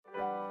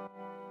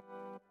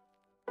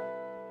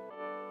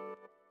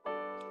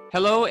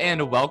Hello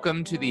and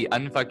welcome to the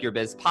Unfuck Your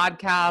Biz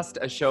podcast,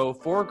 a show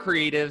for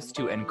creatives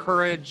to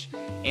encourage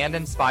and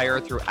inspire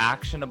through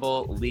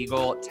actionable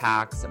legal,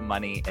 tax,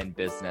 money, and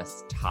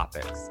business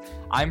topics.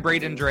 I'm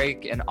Braden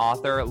Drake, an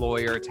author,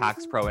 lawyer,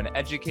 tax pro, and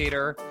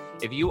educator.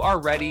 If you are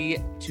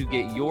ready to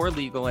get your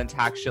legal and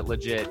tax shit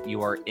legit,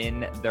 you are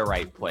in the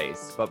right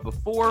place. But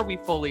before we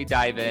fully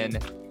dive in,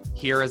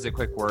 here is a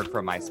quick word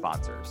from my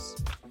sponsors.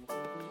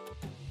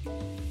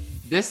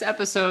 This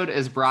episode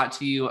is brought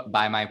to you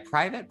by my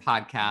private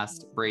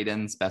podcast,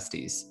 Braden's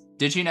Besties.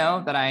 Did you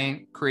know that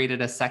I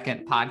created a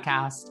second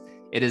podcast?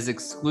 It is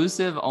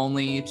exclusive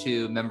only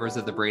to members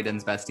of the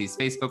Braden's Besties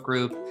Facebook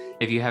group.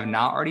 If you have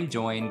not already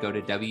joined, go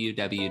to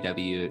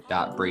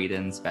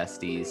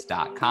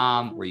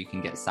www.bradensbesties.com where you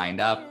can get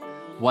signed up.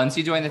 Once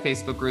you join the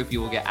Facebook group,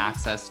 you will get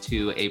access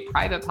to a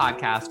private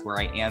podcast where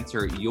I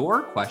answer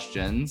your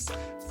questions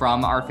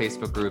from our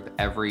Facebook group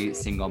every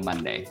single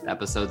Monday. The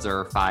episodes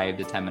are 5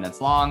 to 10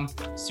 minutes long,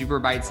 super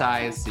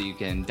bite-sized, so you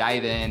can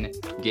dive in,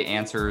 get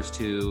answers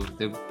to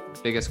the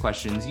biggest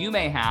questions you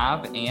may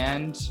have,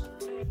 and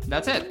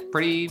that's it.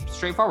 Pretty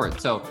straightforward.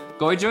 So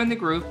go join the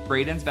group,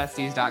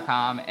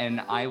 bradensbesties.com,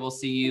 and I will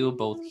see you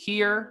both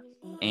here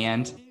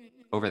and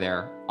over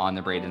there on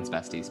the Braden's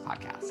Besties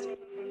podcast.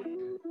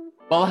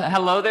 Well,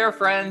 hello there,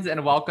 friends,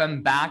 and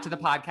welcome back to the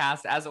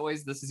podcast. As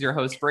always, this is your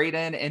host,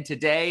 Braden, and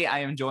today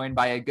I am joined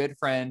by a good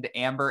friend,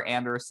 Amber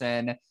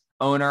Anderson,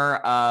 owner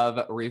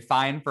of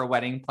Refine for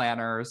Wedding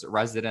Planners,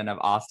 resident of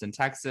Austin,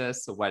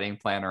 Texas, wedding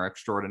planner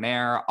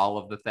extraordinaire, all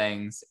of the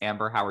things.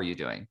 Amber, how are you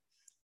doing?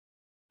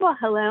 Well,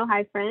 hello.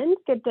 Hi, friends.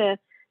 Good to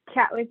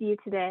chat with you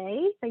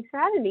today. Thanks for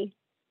having me.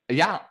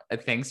 Yeah,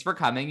 thanks for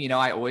coming. You know,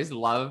 I always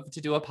love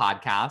to do a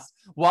podcast.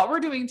 What we're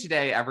doing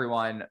today,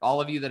 everyone,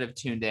 all of you that have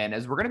tuned in,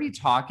 is we're going to be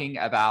talking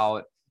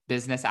about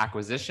business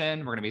acquisition.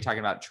 We're going to be talking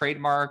about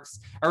trademarks.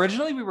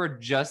 Originally, we were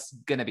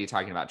just going to be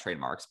talking about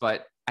trademarks,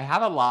 but I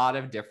have a lot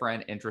of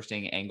different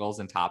interesting angles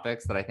and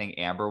topics that I think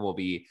Amber will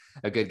be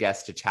a good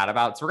guest to chat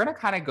about. So we're going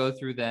to kind of go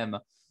through them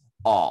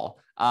all.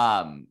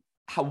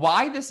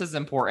 Why this is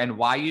important,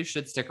 why you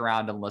should stick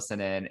around and listen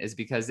in is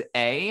because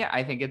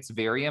I think it's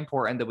very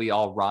important that we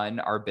all run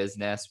our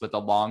business with a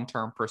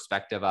long-term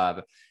perspective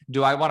of,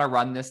 do I want to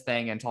run this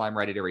thing until I'm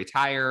ready to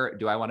retire?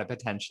 Do I want to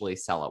potentially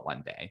sell it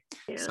one day?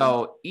 Yeah.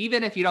 So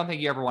even if you don't think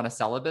you ever want to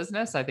sell a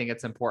business, I think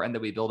it's important that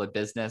we build a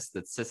business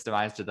that's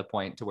systemized to the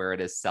point to where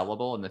it is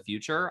sellable in the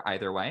future.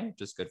 Either way,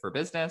 just good for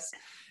business.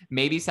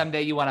 Maybe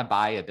someday you want to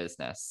buy a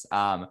business.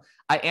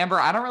 Amber,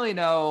 I don't really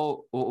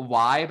know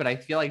why, but I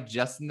feel like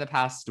just in the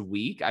past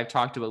week, I've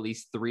talked to at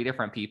least 3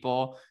 different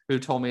people who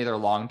told me their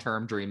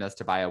long-term dream is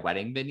to buy a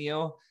wedding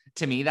venue.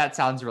 To me, that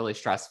sounds really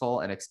stressful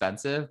and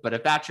expensive, but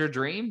if that's your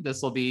dream,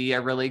 this will be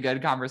a really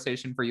good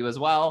conversation for you as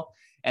well.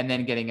 And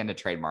then getting into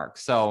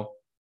trademarks. So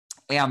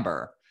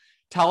Amber,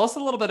 tell us a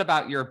little bit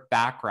about your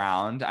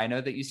background. I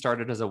know that you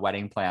started as a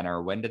wedding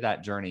planner. When did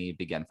that journey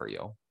begin for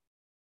you?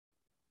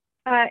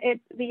 It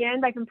began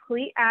by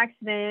complete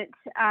accident.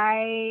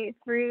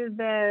 Through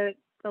the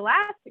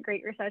last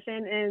Great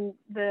Recession in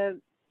the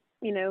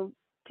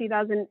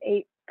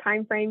 2008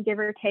 timeframe, give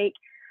or take,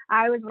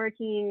 I was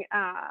working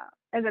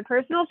as a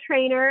personal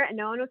trainer, and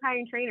no one was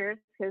hiring trainers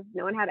because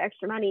no one had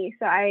extra money.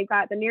 So I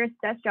got the nearest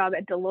desk job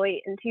at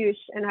Deloitte and Touche,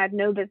 and had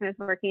no business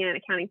working in an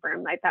accounting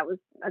firm.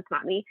 That's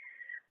not me.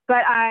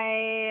 But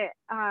I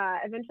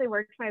eventually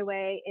worked my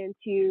way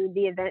into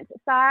the event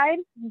side.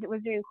 I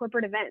was doing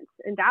corporate events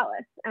in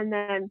Dallas. And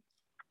then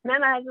my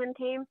husband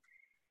came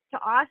to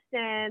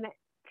Austin,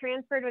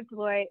 transferred with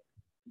Deloitte,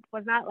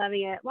 was not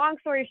loving it. Long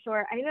story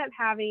short, I ended up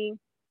having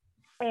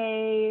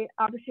a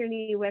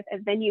opportunity with a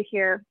venue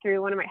here through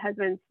one of my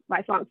husband's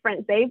lifelong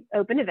friends. They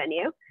opened a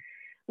venue,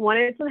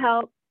 wanted some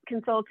help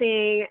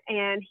consulting,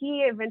 and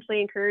he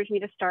eventually encouraged me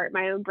to start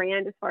my own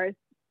brand as far as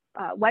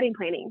wedding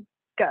planning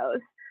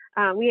goes.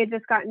 We had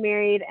just gotten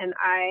married, and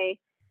I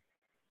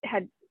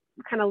had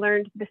kind of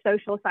learned the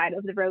social side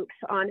of the ropes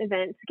on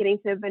events, getting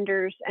to know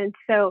vendors. And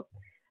so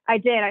I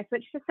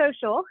switched to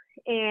social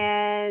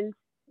and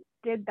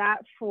did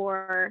that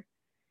for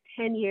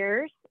 10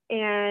 years.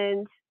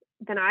 And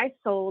then I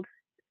sold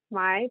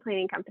my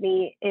planning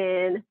company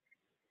in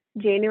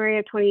January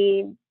of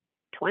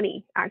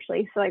 2020,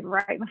 actually. So like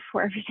right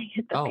before everything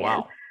hit the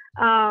fan.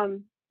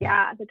 Wow.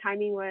 The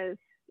timing was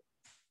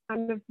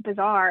kind of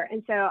bizarre.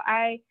 And so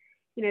I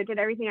did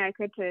everything I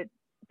could to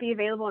be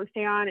available and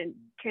stay on and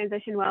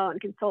transition well and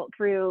consult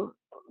through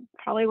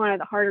probably one of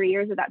the harder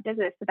years of that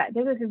business, but that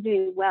business is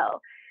doing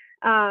well.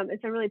 And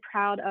so I'm really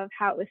proud of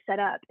how it was set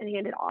up and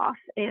handed off.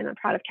 And I'm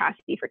proud of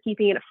Cassidy for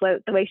keeping it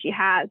afloat the way she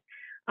has,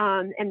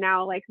 and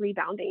now like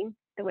rebounding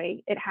the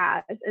way it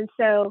has. And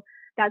so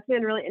that's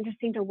been really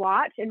interesting to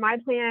watch. And my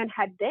plan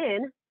had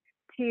been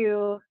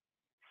to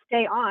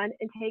stay on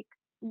and take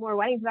more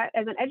weddings. But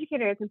as an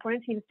educator, it's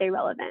important to me to stay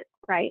relevant,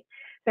 right?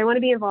 So I want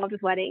to be involved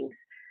with weddings.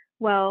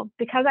 Well,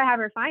 because I have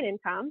Refine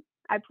income,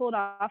 I pulled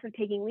off of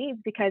taking leads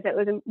because it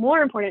was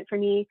more important for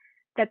me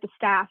that the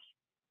staff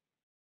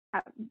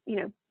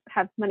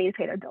have money to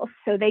pay their bills,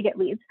 so they get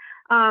leads.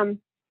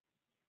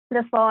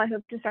 this fall, I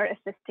hope to start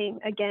assisting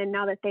again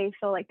now that they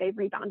feel like they've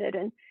rebounded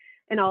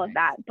and all of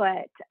that.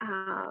 But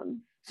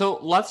so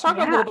let's talk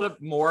a little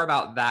bit more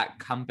about that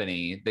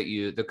company that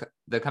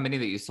the company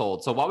that you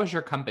sold. So what was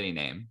your company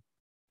name?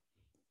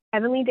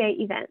 Heavenly Day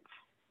Events.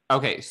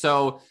 Okay.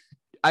 So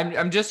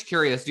I'm just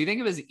curious, do you think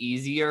it was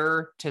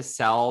easier to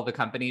sell the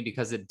company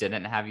because it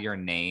didn't have your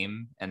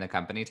name and the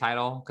company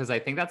title? Because I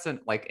think that's an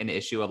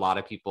issue a lot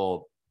of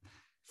people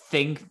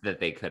think that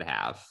they could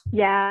have.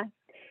 Yeah.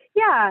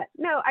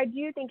 No, I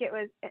do think it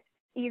was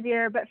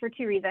easier, but for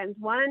two reasons.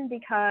 One,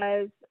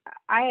 because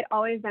I had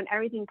always done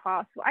everything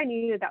possible. I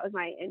knew that was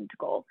my end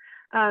goal.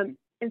 And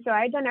so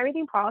I had done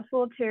everything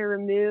possible to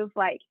remove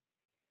like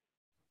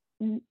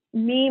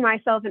me,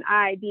 myself, and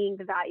I being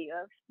the value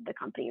of the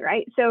company,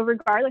 right? So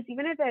regardless,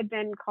 even if it had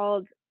been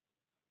called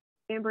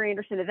Amber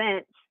Anderson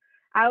Events,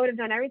 I would have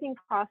done everything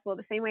possible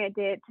the same way I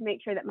did to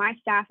make sure that my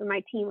staff and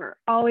my team are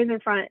always in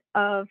front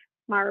of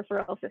my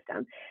referral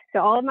system.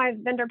 So all of my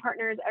vendor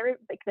partners,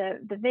 the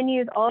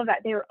venues, all of that,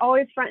 they were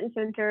always front and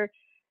center.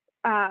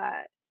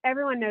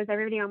 Everyone knows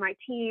everybody on my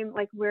team.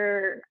 Like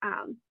we're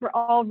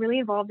all really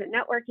involved in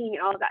networking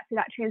and all of that. So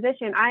that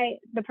transition,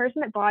 the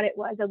person that bought it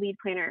was a lead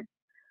planner.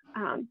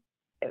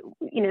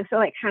 So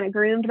like kind of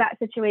groomed that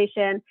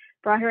situation,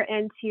 brought her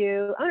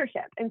into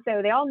ownership. And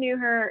so they all knew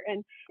her.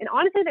 And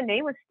honestly, the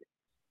name was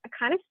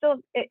kind of still,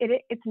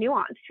 it's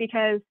nuanced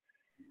because,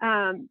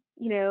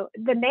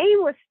 the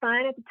name was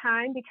fun at the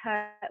time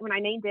because when I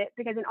named it,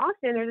 because in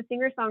Austin, there's a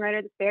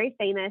singer-songwriter that's very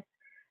famous.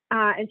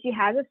 And she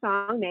has a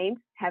song named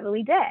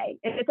Heavenly Day.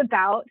 And it's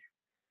about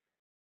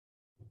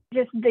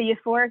just the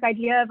euphoric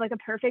idea of like a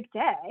perfect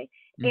day.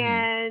 Mm-hmm.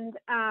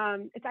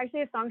 And it's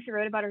actually a song she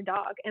wrote about her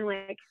dog and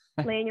like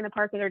laying in the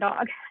park with her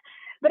dog.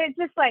 But it's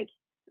just like,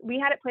 we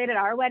had it played at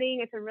our wedding.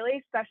 It's a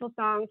really special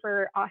song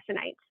for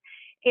Austinites.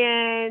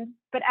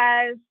 But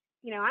as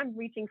I'm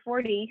reaching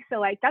 40, so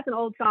like that's an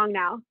old song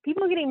now.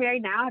 People getting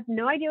married now have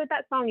no idea what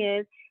that song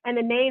is. And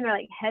the name, they're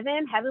like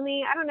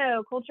heavenly. I don't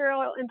know,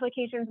 cultural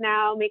implications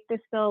now make this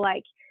feel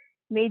like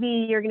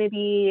maybe you're going to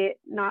be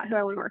not who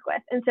I want to work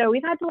with. And so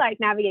we've had to like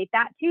navigate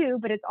that too,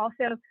 but it's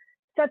also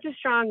such a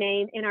strong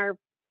name in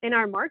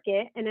our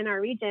market and in our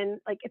region.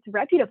 Like it's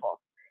reputable.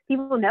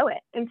 People know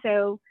it. And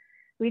so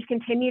we've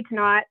continued to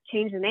not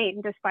change the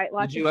name despite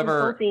lots of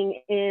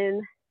consulting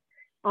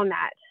on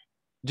that.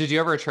 Did you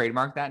ever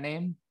trademark that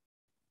name?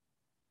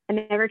 I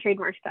never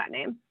trademarked that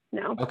name.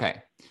 No.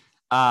 Okay.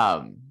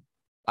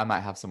 I might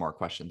have some more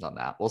questions on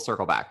that. We'll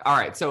circle back. All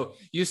right. So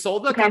you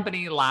sold the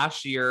company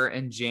last year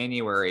in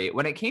January.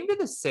 When it came to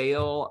the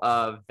sale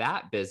of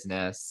that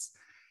business,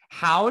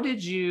 so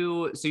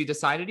you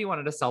decided you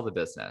wanted to sell the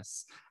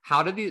business.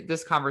 How did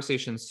this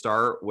conversation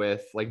start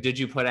with, like, did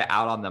you put it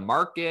out on the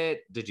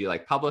market? Did you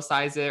like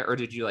publicize it? Or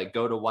did you like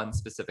go to one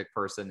specific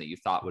person that you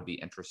thought would be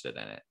interested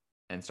in it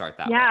and start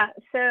that way?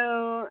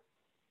 So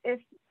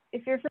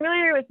if you're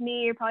familiar with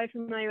me, you're probably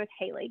familiar with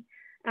Haley.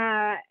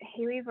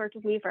 Haley's worked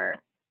with me for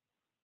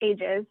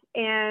ages.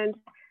 And,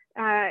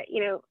 I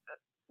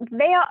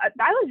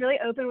was really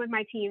open with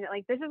my team that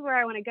like, this is where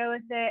I want to go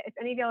with it. If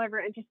any of y'all ever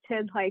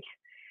interested, like,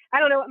 I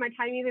don't know what my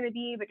timing is going to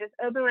be, but just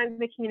open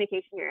lines of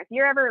communication here. If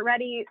you're ever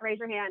ready, raise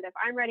your hand. If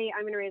I'm ready,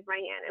 I'm going to raise my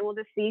hand and we'll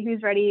just see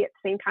who's ready at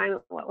the same time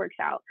and what works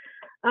out.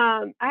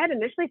 I had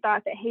initially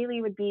thought that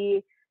Haley would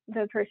be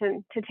the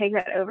person to take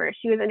that over.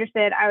 She was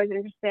interested. I was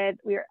interested.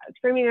 We were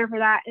screaming her for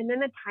that. And then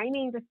the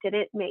timing just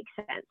didn't make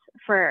sense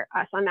for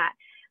us on that,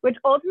 which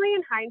ultimately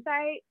in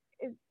hindsight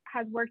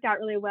has worked out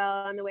really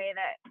well in the way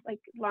that, like,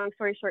 long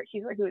story short,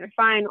 she's working with her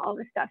fine, all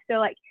this stuff. So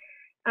like,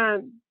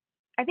 I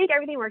think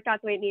everything worked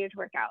out the way it needed to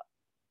work out.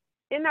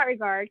 In that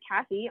regard,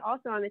 Kathy,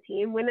 also on the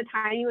team, when the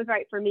timing was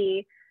right for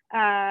me,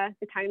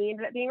 the timing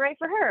ended up being right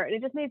for her. And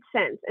it just made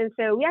sense. And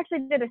so we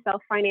actually did a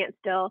self-finance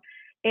deal.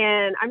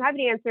 And I'm happy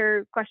to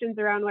answer questions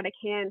around what I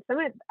can.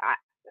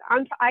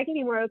 I can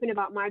be more open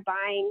about my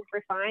buying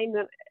for fine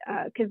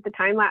because the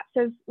time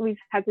lapses, we've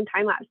had some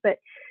time lapse, but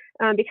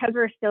because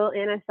we're still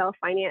in a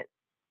self-finance,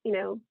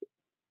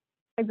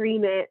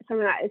 agreement, some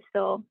of that is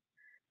still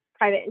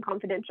private and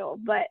confidential,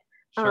 but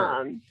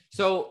sure.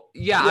 So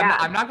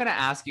I'm not going to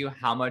ask you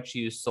how much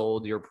you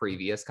sold your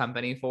previous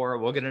company for.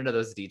 We'll get into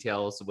those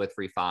details with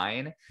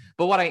Refine.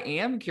 But what I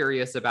am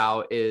curious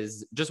about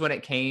is just when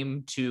it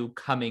came to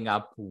coming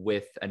up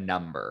with a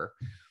number,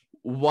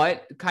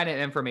 what kind of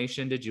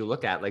information did you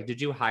look at? Like,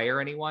 did you hire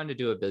anyone to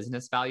do a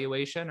business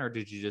valuation or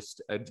did you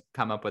just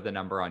come up with a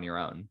number on your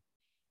own?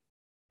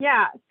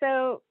 Yeah.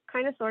 So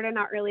kind of, sort of,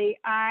 not really.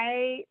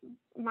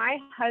 My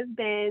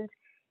husband,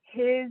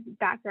 his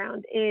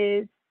background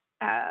is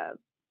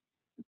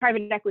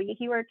private equity.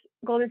 He worked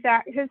Goldman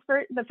Sachs.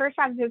 The first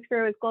half of his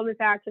career was Goldman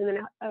Sachs, and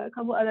then a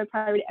couple other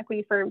private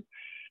equity firms.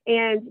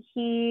 And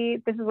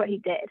this is what he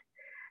did.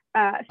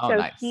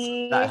 Nice.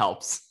 That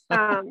helps.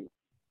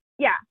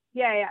 Yeah.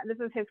 This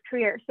was his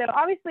career. So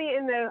obviously,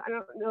 I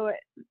don't know what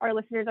our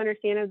listeners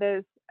understand of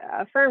those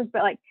firms,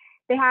 but like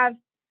they have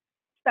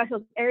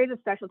special areas of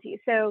specialty.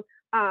 So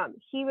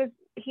he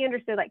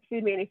understood like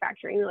food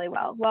manufacturing really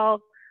well.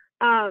 Well,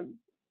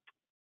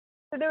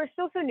 so there were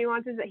still some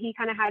nuances that he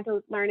kind of had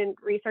to learn and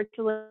research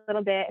a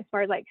little bit as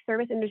far as like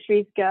service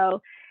industries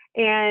go.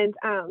 And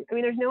I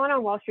mean, there's no one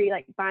on Wall Street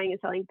like buying and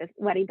selling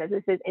wedding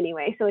businesses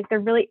anyway. So like there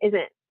really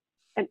isn't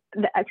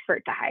the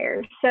expert to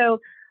hire. So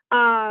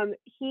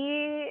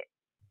he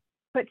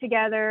put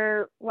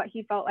together what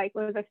he felt like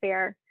was a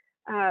fair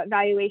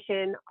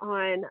valuation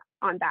on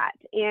that.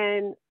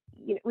 And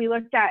we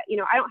looked at,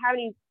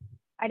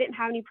 I didn't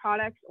have any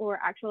products or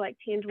actual like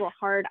tangible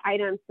hard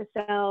items to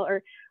sell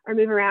or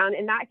move around,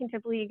 and that can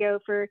typically go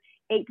for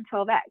 8 to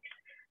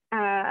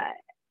 12x.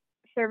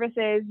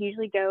 Services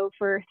usually go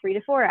for 3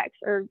 to 4x,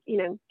 or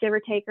give or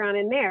take around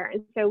in there.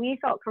 And so we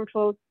felt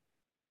comfortable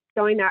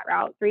going that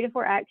route, 3 to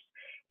 4x.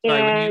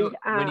 Sorry,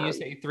 when you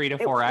say 3 to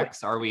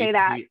 4x, are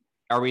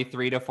we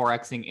 3 to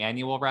 4xing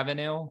annual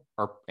revenue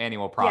or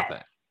annual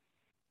profit?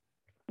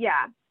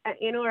 Yes. Yeah,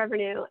 annual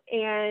revenue.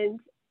 And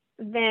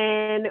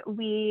then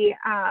we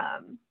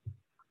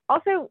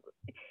also,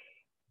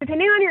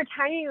 depending on your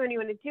timing when you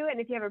want to do it,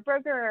 and if you have a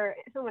broker or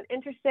someone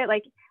interested,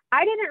 like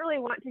I didn't really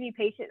want to be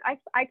patient.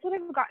 I could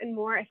have gotten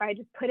more if I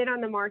just put it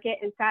on the market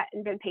and sat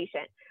and been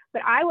patient.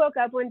 But I woke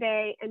up one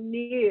day and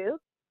knew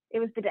it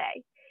was the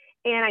day.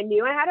 And I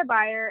knew I had a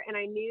buyer, and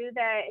I knew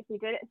that if we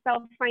did it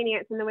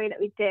self-finance in the way that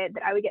we did,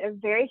 that I would get a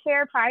very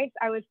fair price.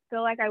 I would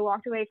feel like I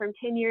walked away from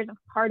 10 years of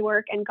hard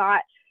work and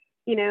got,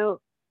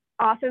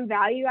 awesome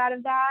value out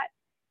of that.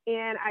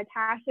 And I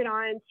passed it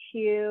on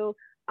to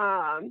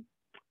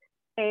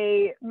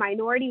a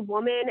minority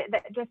woman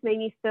that just made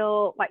me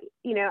feel like,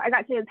 I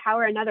got to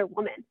empower another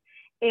woman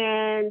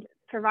and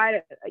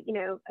provide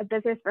a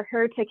business for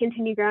her to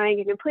continue growing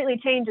and completely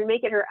change and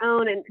make it her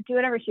own and do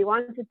whatever she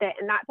wants with it.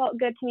 And that felt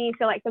good to me.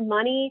 So like the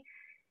money,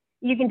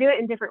 you can do it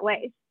in different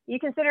ways. You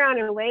can sit around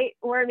and wait,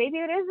 or maybe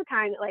it is the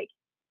time that like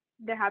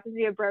there happens to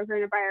be a broker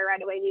and a buyer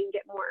right away and you can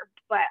get more.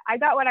 But I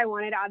got what I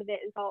wanted out of it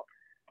and felt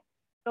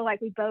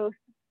like we both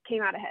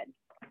came out ahead.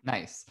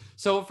 Nice.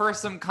 So for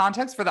some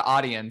context for the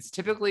audience,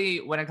 typically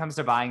when it comes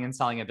to buying and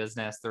selling a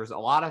business, there's a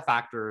lot of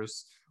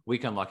factors we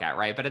can look at,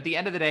 right? But at the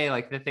end of the day,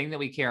 like the thing that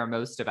we care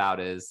most about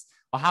is,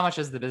 well, how much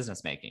is the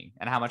business making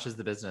and how much is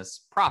the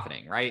business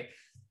profiting, right?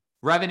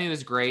 Revenue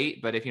is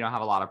great, but if you don't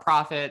have a lot of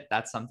profit,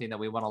 that's something that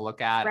we want to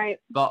look at. Right.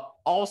 But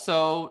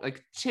also,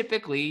 like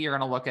typically you're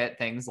going to look at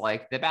things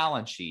like the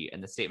balance sheet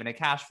and the statement of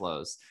cash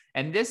flows.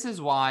 And this is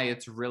why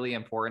it's really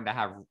important to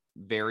have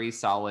very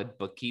solid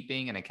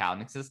bookkeeping and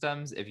accounting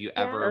systems if you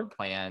ever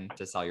plan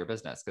to sell your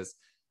business. Because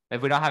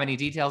if we don't have any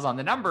details on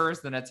the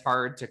numbers, then it's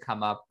hard to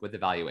come up with a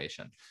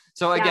valuation.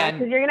 So again,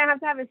 because you're going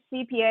to have a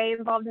CPA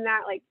involved in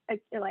that, like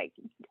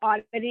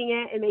auditing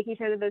it and making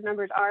sure that those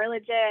numbers are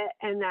legit,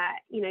 and that,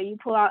 you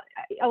pull out,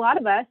 a lot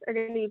of us are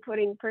going to be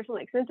putting personal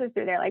expenses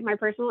through there, like my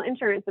personal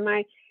insurance and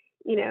my,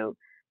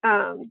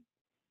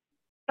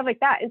 stuff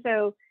like that. And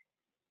so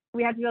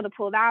we have to be able to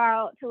pull that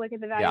out to look at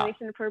the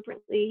valuation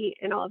appropriately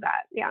and all of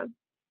that. Yeah.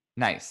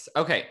 Nice.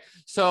 Okay.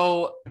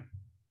 So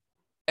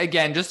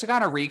again, just to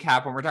kind of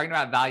recap, when we're talking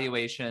about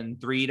valuation,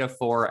 3 to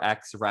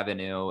 4x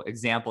revenue,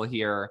 example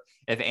here,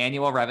 if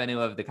annual revenue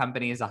of the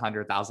company is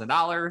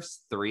 $100,000,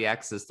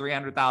 3x is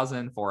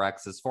 300,000,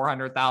 4x is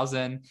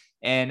 400,000.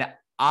 And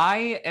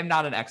I am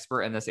not an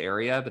expert in this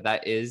area, but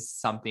that is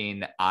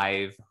something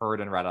I've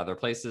heard and read other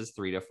places,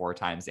 3 to 4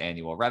 times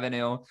annual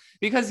revenue,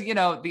 because,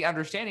 the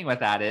understanding with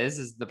that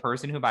is the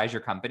person who buys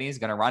your company is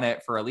going to run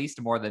it for at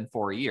least more than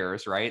 4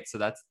 years, right? So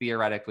that's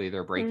theoretically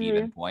their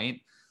break-even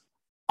point.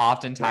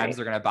 Oftentimes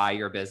they're going to buy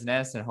your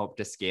business and hope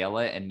to scale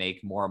it and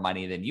make more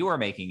money than you are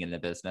making in the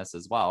business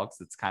as well, because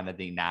it's kind of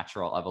the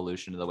natural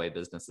evolution of the way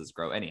businesses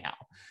grow anyhow.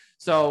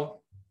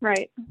 So,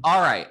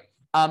 all right.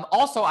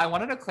 Also, I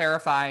wanted to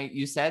clarify,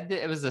 you said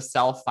that it was a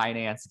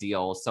self-finance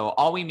deal. So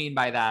all we mean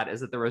by that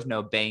is that there was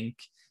no bank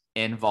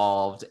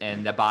involved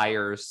and the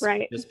buyers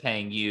just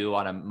paying you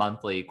on a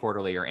monthly,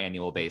 quarterly, or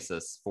annual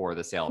basis for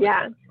the sale of the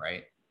company,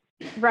 right?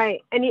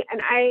 Right. And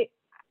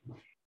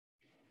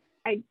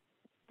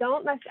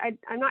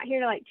I'm not here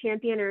to like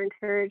champion or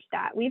encourage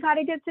that. We've had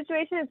a good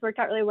situation. It's worked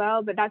out really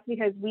well, but that's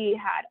because we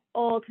had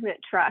ultimate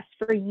trust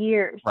for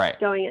years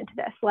going into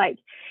this.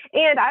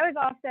 And I was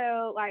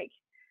also like,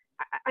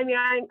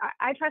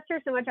 I trust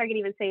her so much I could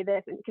even say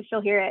this because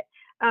she'll hear it.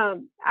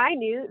 I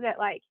knew that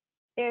like,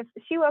 if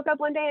she woke up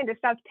one day and just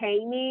stopped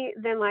paying me,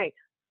 then like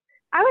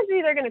I was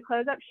either going to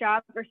close up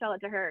shop or sell it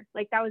to her.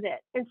 Like that was it.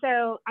 And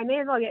so I may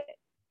as well get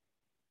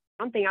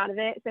something out of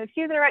it. So if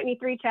she was going to write me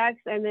 3 checks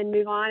and then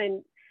move on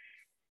and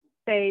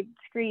say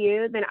screw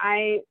you, then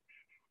I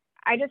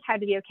just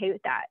had to be okay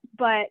with that.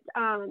 But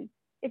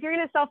if you're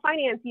going to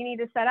self-finance, you need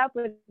to set up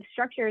with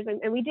structures,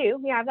 and we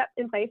have that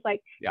in place.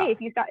 Like, hey,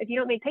 if you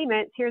don't make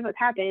payments, here's what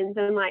happens,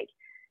 and like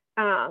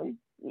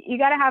you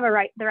got to have the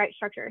right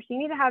structure. So you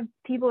need to have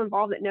people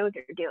involved that know what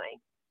they're doing.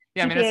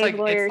 Yeah, I mean,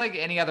 it's like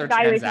any other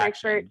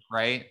transaction,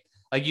 right?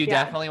 Like you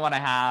definitely want to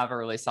have a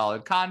really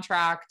solid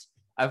contract.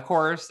 Of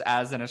course,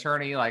 as an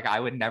attorney, like I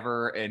would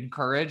never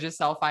encourage a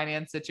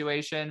self-finance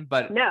situation,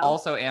 but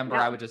also Amber,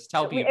 I would just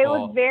tell people it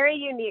was very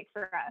unique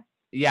for us.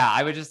 Yeah,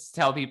 I would just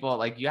tell people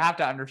like you have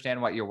to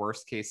understand what your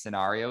worst case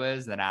scenario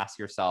is, then ask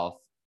yourself,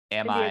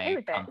 am and be okay I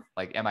with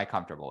it. am I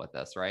comfortable with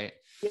this? Right.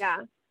 Yeah.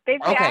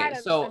 Basically, I Okay. had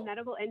a So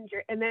medical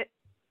injury, and then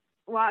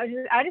I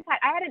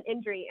had an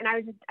injury, and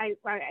I just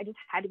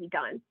had to be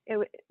done.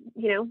 gotcha.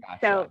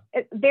 So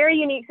it's a very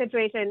unique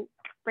situation.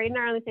 Braden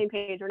and I are on the same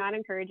page. We're not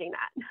encouraging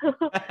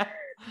that.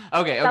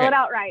 Okay. Sell it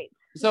outright.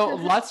 So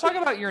let's talk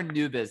about your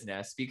new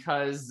business,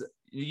 because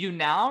you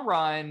now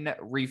run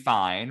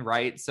Refine,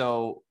 right?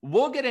 So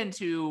we'll get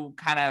into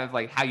kind of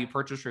like how you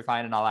purchase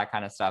Refine and all that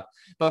kind of stuff.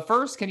 But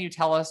first, can you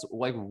tell us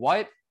like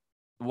what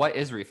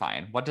is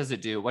Refine? What does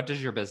it do? What does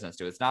your business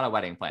do? It's not a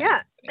wedding planning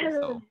company,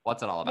 so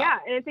what's it all about? Yeah,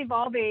 and it's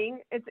evolving.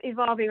 It's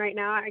evolving right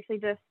now. I actually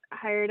just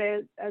hired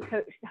a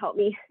coach to help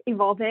me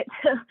evolve it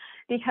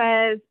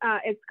because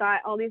it's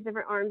got all these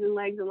different arms and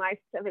legs and lives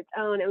of its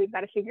own, and we've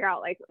got to figure out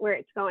like where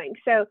it's going.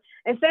 So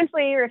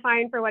essentially,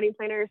 Refine for Wedding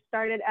Planners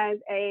started as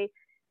a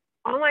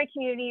online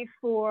community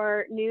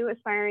for new,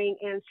 aspiring,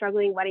 and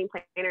struggling wedding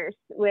planners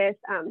with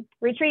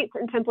retreats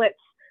and templates,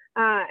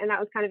 and that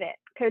was kind of it.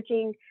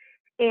 Coaching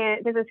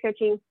and business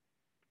coaching.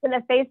 And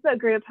the Facebook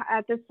group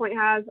at this point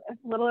has a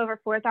little over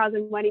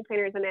 4,000 wedding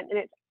planners in it, and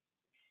it's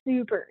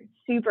super,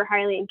 super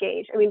highly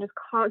engaged. I mean, just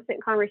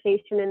constant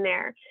conversation in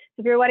there. So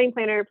if you're a wedding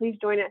planner, please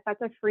join it.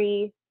 That's a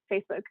free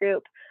Facebook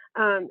group.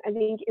 I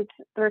think it's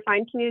the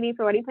Refined Community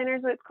for Wedding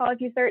Planners, what it's called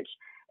if you search.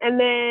 And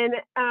then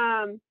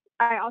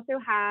I also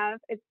have,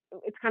 it's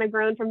kind of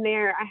grown from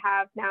there. I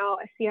have now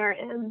a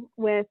CRM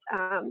with,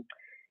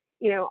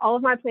 all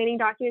of my planning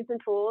documents and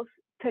tools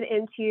put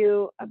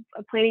into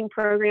a planning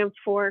program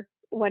for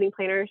wedding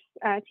planners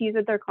to use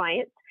with their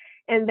clients.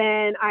 And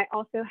then I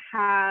also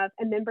have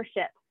a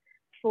membership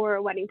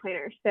for wedding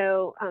planners.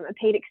 So a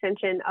paid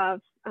extension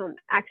of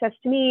access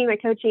to me, my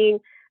coaching,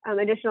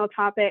 additional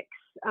topics,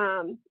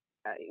 templates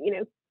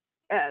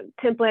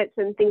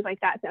and things like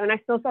that. So, and I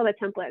still sell the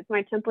templates.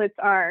 My templates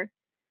are,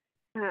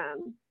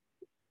 I'm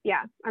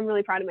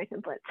really proud of my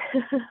templates.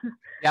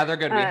 Yeah, they're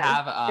good.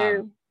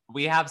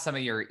 We have some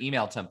of your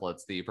email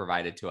templates that you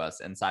provided to us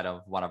inside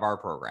of one of our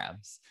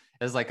programs.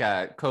 It's like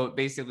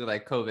basically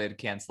like COVID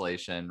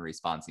cancellation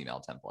response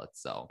email templates.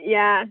 So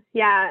yeah.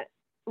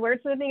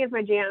 Wordsmithing is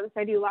my jam.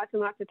 So I do lots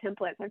and lots of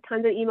templates. I have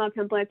tons of email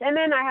templates. And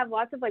then I have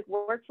lots of like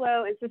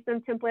workflow and system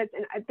templates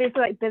and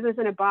basically like business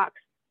in a box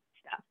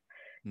stuff.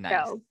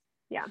 Nice. So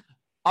yeah.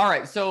 All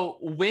right. So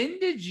when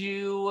did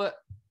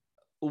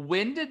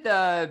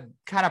the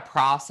kind of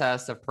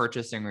process of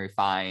purchasing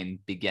Refine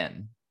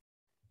begin?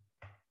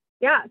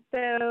 Yeah.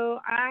 So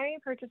I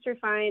purchased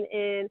Refine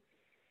in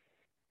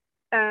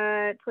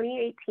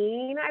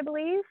 2018, I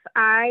believe.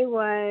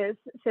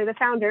 So the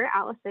founder,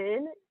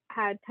 Allison,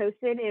 had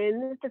posted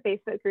in the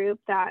Facebook group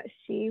that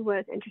she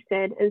was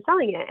interested in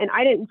selling it. And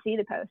I didn't see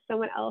the post.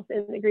 Someone else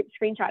in the group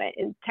screenshot it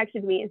and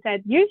texted me and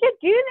said, "You should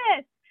do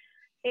this."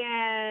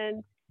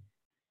 And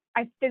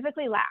I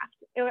physically laughed.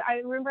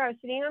 I remember I was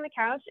sitting on the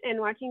couch and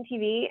watching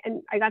TV,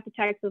 and I got the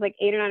text. It was like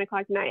 8 or 9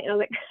 o'clock at night. And I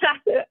was like,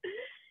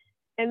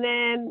 and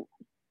then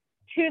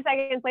 2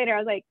 seconds later, I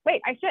was like,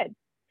 wait, I should.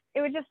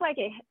 It was just like,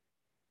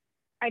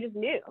 I just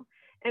knew.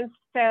 And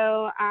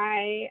so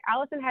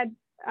Allison had,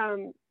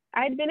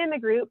 I had been in the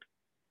group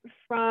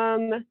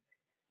from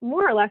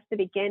more or less the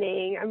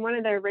beginning. I'm one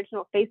of the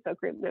original Facebook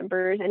group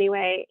members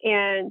anyway.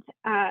 And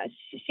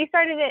she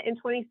started it in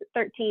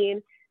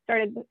 2013,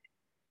 started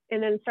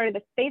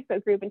the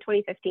Facebook group in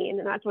 2015.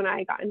 And that's when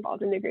I got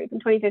involved in the group in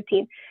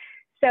 2015.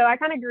 So I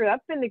kind of grew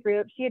up in the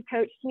group. She had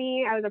coached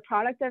me. I was a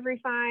product of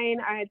Refine.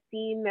 I had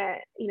seen that,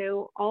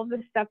 all of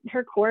the stuff,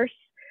 her course,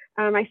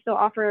 I still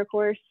offer a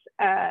course,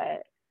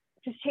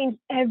 just changed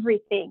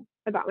everything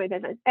about my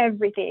business,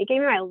 everything. It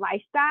gave me my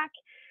life back.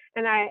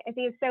 And I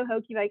think it's so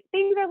hokey, like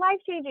things are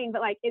life-changing,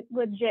 but like it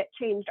legit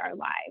changed our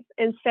lives.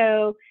 And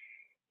so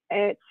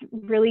it's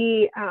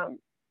really a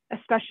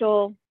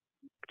special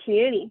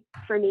community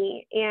for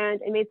me.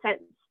 And it made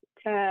sense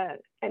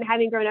and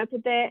having grown up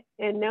with it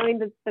and knowing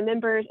the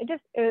members,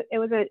 it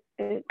was an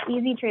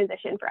easy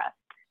transition for us.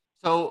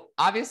 So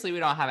obviously we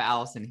don't have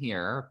Allison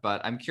here,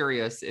 but I'm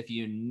curious if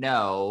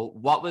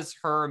what was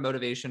her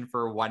motivation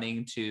for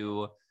wanting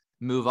to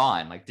move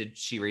on? Like, did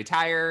she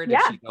retire? Did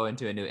she go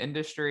into a new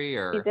industry?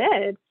 Or she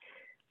did.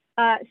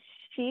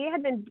 She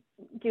had been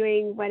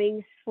doing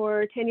weddings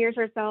for 10 years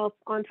herself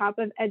on top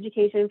of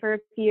education for a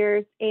few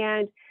years,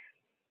 and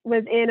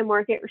was in a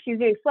market where she was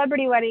doing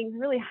celebrity weddings,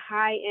 really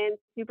high end,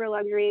 super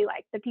luxury,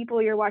 like the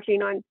people you're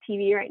watching on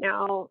TV right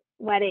now,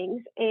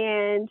 weddings.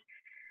 And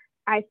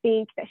I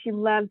think that she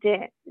loved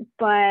it,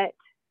 but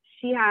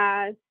she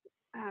has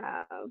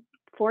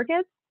 3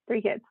 kids.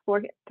 Three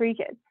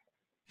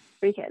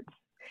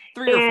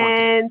or 4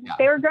 kids.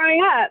 They were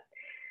growing up.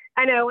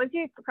 I know once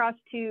you cross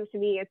 2, to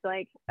me, it's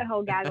like a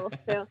whole gaggle.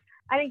 So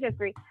I think just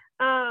 3.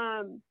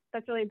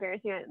 That's really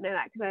embarrassing. I didn't know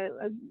that because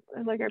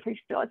I look at her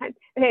pictures all the time.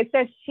 Okay, so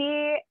I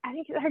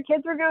think her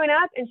kids were growing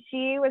up, and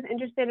she was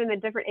interested in a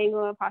different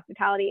angle of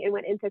hospitality and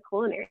went into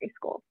culinary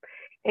school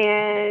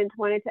and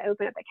wanted to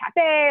open up a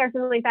cafe or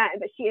something like that.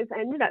 But she has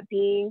ended up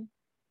being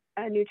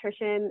a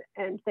nutrition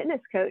and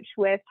fitness coach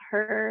with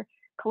her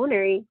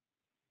culinary.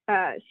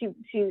 She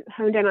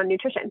honed in on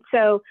nutrition.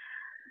 So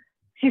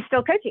she's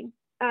still coaching,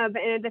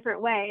 but in a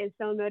different way, and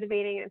still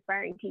motivating and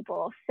inspiring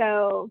people.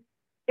 So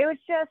it was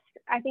just,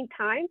 I think,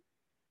 time,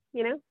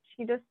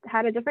 she just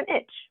had a different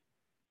itch.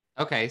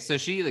 Okay. So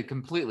she like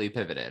completely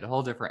pivoted, a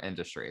whole different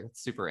industry.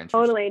 That's super interesting.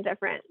 Totally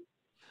different.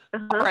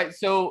 All right.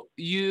 So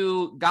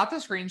you got the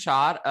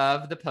screenshot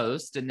of the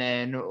post, and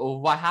then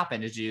what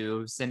happened? Did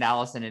you send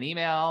Allison an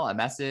email, a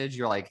message?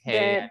 You're like,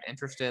 hey, I'm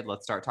interested.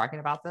 Let's start talking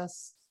about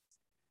this.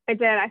 I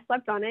did. I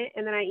slept on it,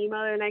 and then I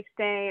emailed her the next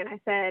day and I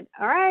said,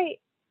 all right,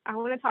 I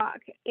want to talk.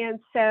 And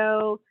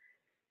so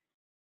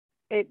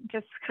it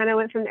just kind of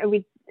went from there.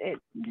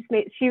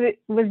 She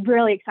was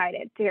really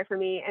excited to hear from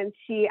me. And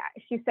she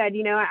said,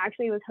 I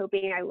actually was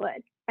hoping I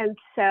would. And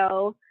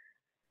so,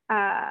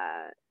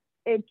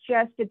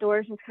 the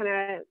doors just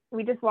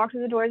we just walked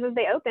through the doors as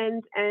they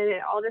opened, and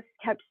it all just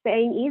kept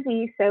staying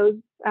easy.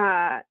 So,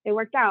 it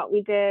worked out.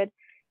 We did,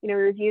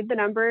 reviewed the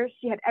numbers.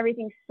 She had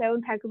everything so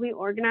impeccably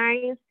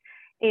organized,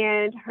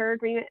 and her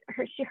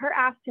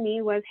ask to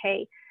me was,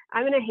 hey,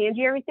 I'm going to hand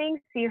you everything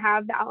so you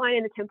have the outline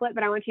and the template,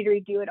 but I want you to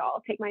redo it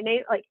all. Take my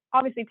name,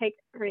 obviously take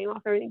her name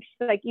off everything.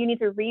 She's like, you need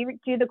to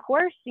redo the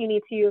course.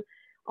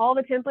 All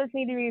the templates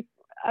need to be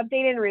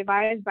updated and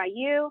revised by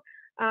you.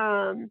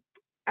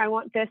 I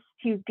want this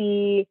to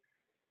be,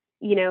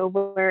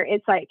 where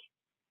it's like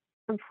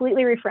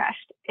completely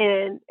refreshed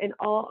and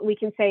all we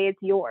can say it's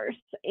yours.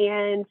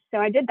 And so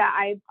I did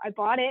that. I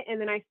bought it,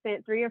 and then I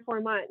spent 3 or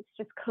 4 months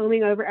just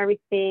combing over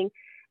everything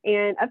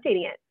and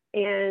updating it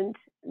and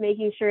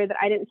making sure that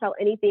I didn't sell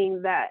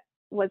anything that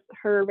was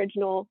her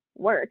original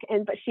work.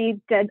 But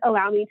she did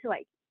allow me to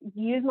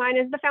use mine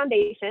as the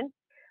foundation,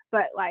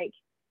 but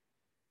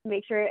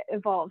make sure it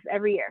evolves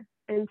every year.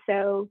 And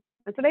so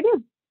that's what I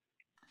do.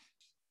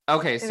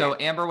 Okay. So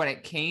Amber, when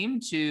it came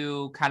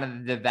to kind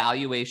of the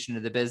valuation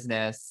of the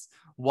business,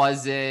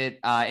 was it,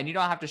 and you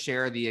don't have to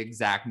share the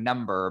exact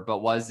number, but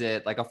was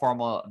it like a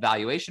formal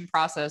valuation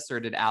process, or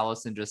did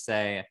Allison just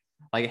say,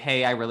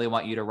 hey, I really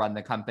want you to run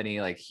the company.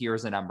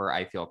 Here's a number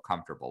I feel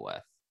comfortable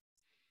with?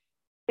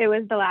 It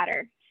was the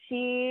latter.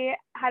 She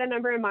had a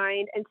number in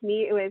mind, and to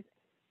me, it was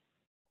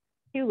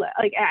too low.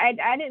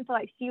 I didn't feel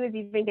like she was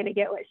even going to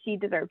get what she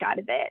deserved out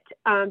of it.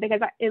 Because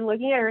in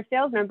looking at her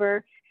sales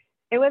number,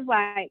 it was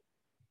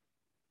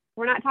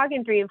we're not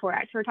talking 3 and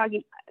 4X. We're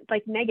talking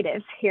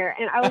negatives here.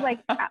 And I was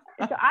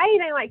so I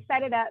even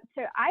set it up.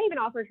 So I even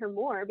offered her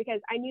more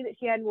because I knew that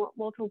she had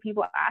multiple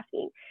people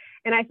asking.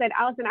 And I said,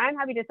 Allison, I'm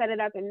happy to set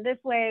it up in this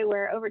way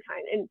where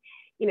overtime and,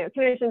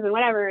 commissions and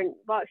whatever. And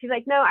she's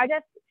like, no,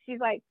 she's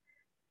like,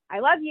 I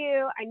love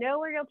you. I know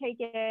where you'll take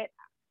it.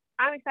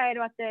 I'm excited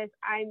about this.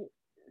 I'm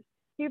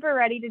super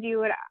ready to do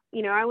what,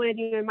 I want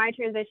to do in my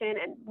transition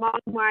and mom,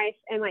 wife.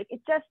 And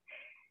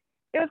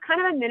it was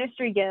kind of a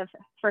ministry gift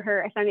for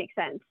her, if that makes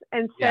sense.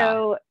 And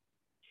so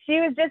she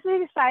was just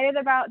as excited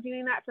about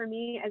doing that for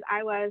me as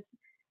I was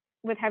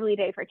with Heavenly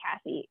Day for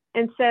Cassie.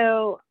 And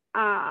so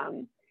I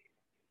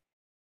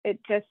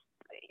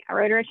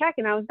wrote her a check,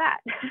 and that was that.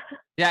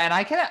 Yeah. And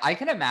I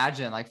can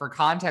imagine, for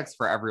context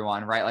for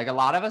everyone, right? A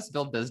lot of us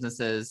build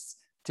businesses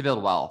to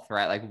build wealth,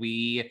 right?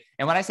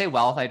 And when I say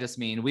wealth, I just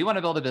mean we want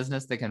to build a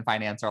business that can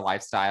finance our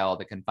lifestyle,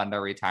 that can fund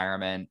our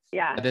retirement,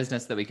 a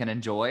business that we can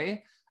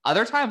enjoy.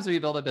 Other times we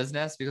build a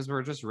business because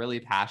we're just really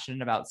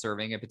passionate about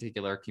serving a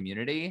particular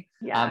community.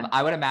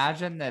 I would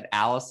imagine that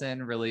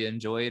Allison really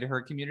enjoyed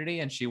her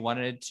community, and she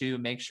wanted to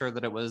make sure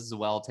that it was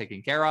well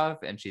taken care of,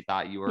 and she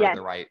thought you were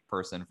the right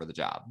person for the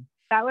job.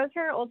 That was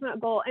her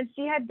ultimate goal. And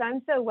she had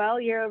done so well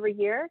year over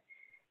year.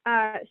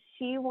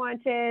 She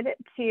wanted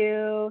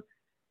to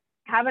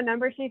have a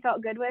number she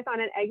felt good with on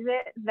an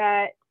exit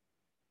that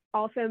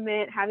also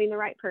meant having the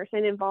right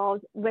person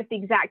involved with the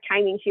exact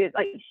timing.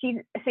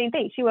 Same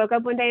thing. She woke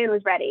up one day and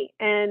was ready,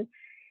 and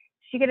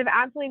she could have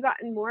absolutely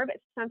gotten more, but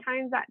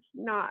sometimes that's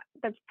not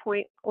the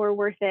point or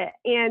worth it.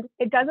 And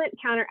it doesn't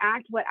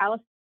counteract what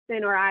Allison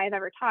or I have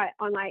ever taught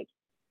on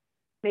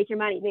make your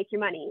money.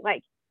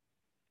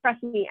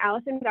 Trust me,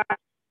 Allison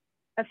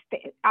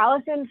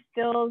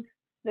feels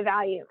the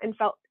value and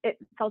felt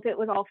it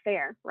was all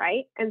fair.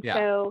 Right. And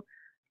so,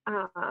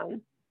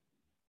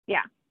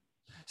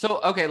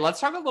 So, okay, let's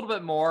talk a little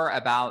bit more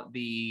about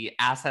the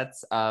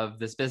assets of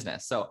this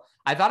business. So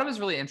I thought it was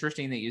really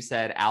interesting that you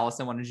said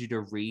Allison wanted you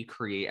to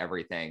recreate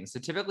everything. So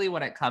typically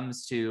when it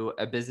comes to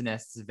a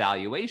business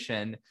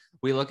valuation,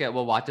 we look at,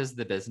 well, what does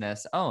the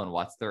business own?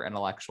 What's their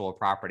intellectual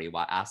property?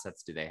 What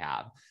assets do they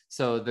have?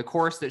 So the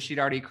course that she'd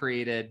already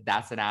created,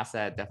 that's an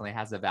asset, definitely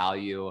has a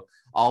value.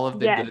 All of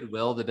the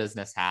goodwill the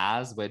business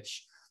has,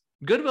 which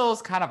goodwill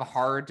is kind of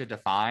hard to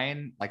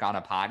define on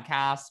a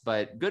podcast,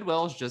 but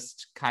goodwill is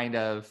just kind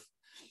of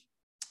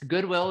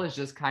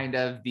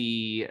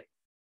the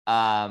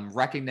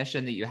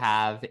recognition that you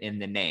have in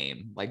the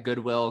name.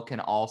 Goodwill can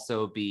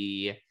also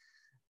be,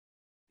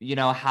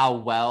 how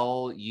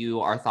well you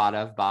are thought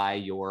of by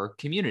your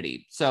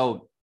community.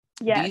 So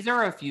these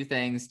are a few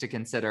things to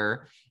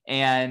consider.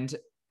 And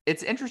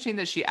it's interesting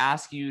that she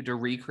asked you to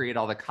recreate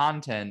all the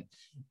content.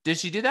 Did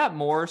she do that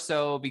more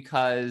so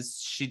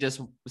because she just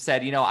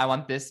said, you know, I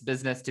want this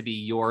business to be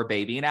your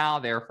baby now,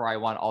 therefore I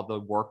want all the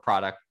work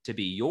product to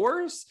be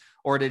yours?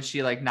 Or did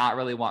she like not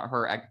really want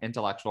her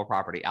intellectual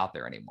property out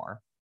there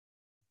anymore?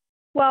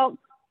 Well,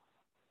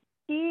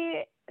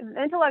 the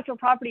intellectual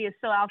property is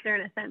still out there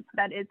in a sense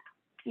that it's,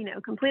 you know,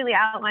 completely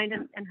outlined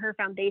in her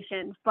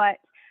foundation. But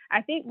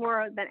I think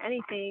more than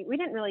anything, we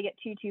didn't really get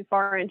too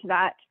far into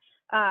that.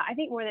 I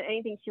think more than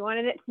anything, she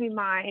wanted it to be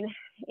mine.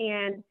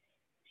 And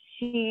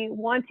she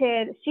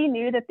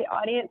knew that the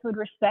audience would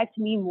respect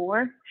me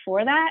more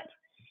for that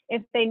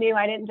if they knew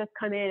I didn't just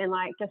come in and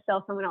like just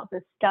sell someone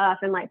else's stuff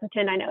and like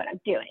pretend I know what I'm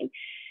doing.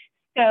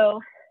 So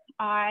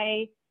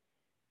I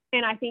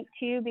think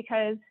too,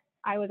 because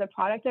I was a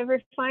product of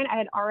Refine, I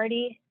had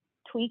already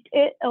tweaked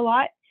it a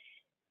lot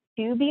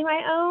to be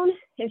my own,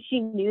 and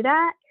she knew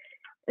that.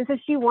 And so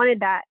she wanted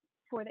that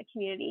for the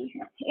community.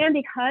 And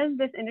because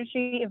this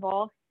industry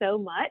evolved so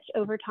much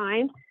over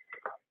time,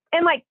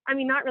 and like, I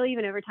mean, not really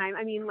even over time,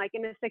 I mean, like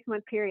in a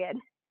 6-month period,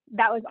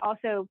 that was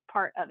also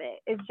part of it.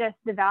 It's just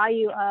the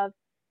value of,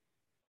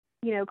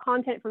 you know,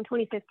 content from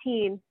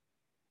 2015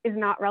 is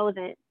not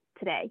relevant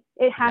today.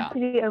 It has to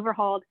be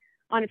overhauled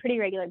on a pretty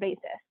regular basis.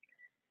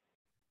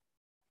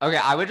 Okay,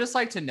 I would just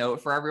like to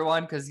note for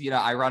everyone, because, you know,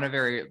 I run a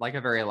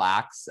very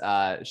lax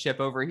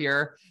ship over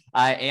here.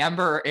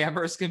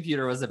 Amber's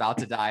computer was about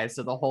to die.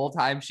 So the whole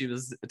time she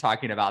was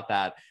talking about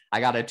that,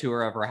 I got a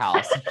tour of her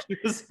house. She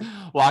was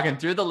walking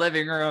through the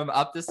living room,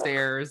 up the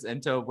stairs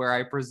into where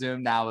I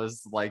presume now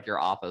is like your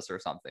office or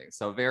something.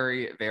 So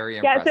very, very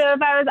impressive. Yeah, so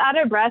if I was out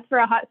of breath for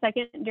a hot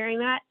second during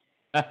that,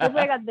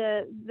 hopefully I got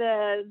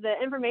the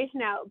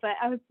information out, but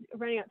I was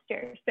running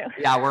upstairs. So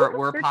yeah,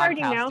 we're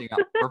podcasting.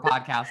 We're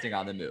podcasting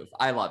on the move.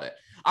 I love it.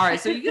 All right,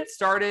 so you get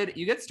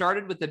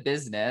started with the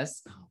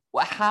business.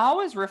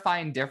 How is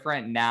Refine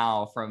different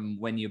now from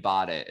when you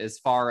bought it? As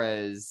far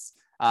as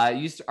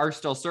you are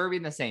still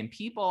serving the same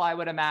people, I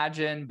would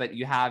imagine, but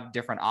you have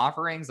different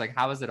offerings. Like,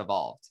 how has it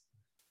evolved?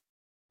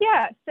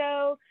 Yeah,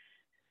 so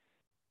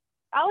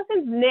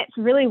Allison's niche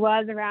really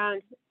was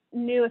around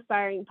new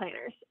aspiring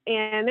planners,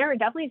 and there were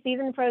definitely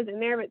seasoned pros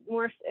in there, but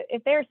more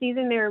if they were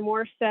seasoned, they were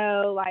more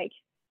so like,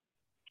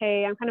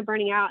 hey, I'm kind of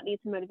burning out, need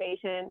some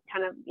motivation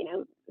kind of, you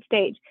know,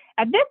 stage.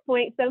 At this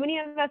point, so many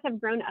of us have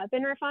grown up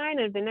in Refine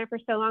and have been there for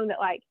so long that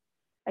like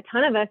a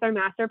ton of us are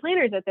master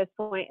planners at this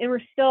point, and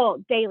we're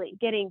still daily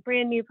getting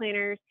brand new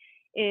planners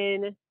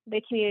in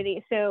the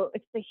community. So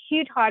it's a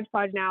huge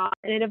hodgepodge now,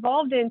 and it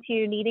evolved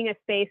into needing a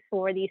space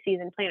for these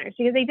seasoned planners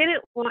because they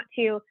didn't want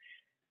to,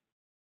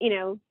 you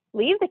know,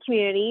 leave the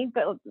community,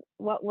 but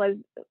what was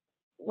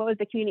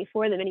the community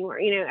for them anymore?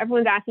 You know,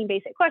 everyone's asking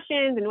basic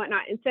questions and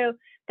whatnot. And so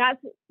that's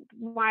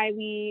why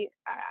we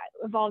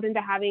evolved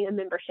into having a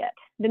membership.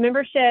 The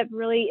membership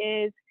really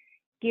is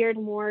geared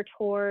more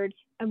towards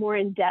a more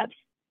in-depth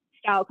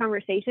style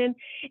conversation.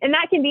 And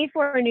that can be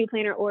for a new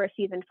planner or a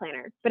seasoned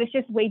planner, but it's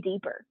just way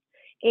deeper.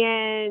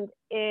 And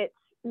it's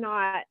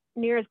not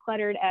near as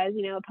cluttered as,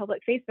 you know, a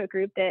public Facebook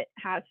group that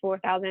has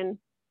 4,000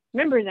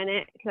 members in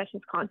it, because that's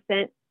just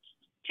constant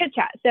chit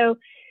chat. So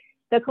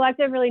the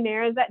collective really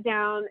narrows that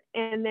down.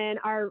 And then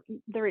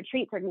the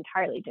retreats are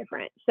entirely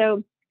different.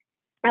 So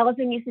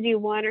Allison used to do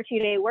 1 or 2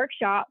 day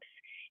workshops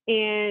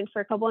and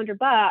for a couple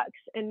 $100.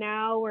 And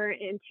now we're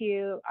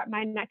into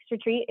my next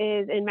retreat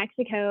is in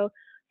Mexico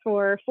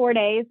for 4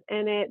 days.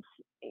 And it's,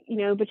 you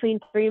know,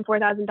 between $3,000 and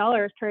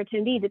 $4,000 per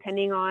attendee,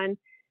 depending on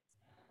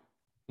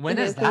when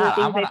is that.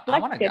 I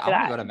want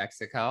to go to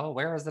Mexico.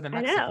 Where is it in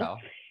Mexico?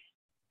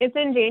 It's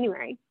in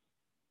January.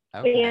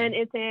 Okay. And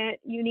it's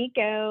at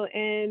Unico,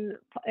 and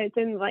it's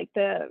in like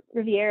the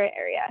Riviera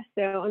area,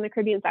 so on the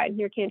Caribbean side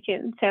near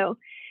Cancun. So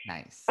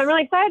nice. I'm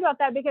really excited about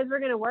that because we're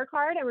going to work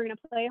hard and we're going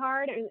to play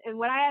hard. And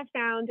what I have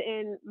found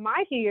in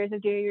my few years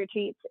of doing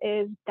retreats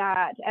is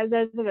that as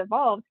those have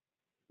evolved,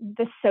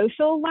 the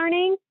social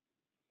learning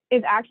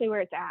is actually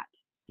where it's at.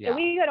 Yeah. So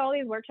we go to all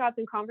these workshops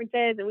and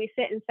conferences and we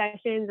sit in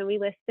sessions and we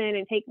listen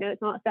and take notes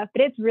and all that stuff.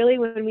 But it's really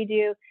when we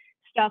do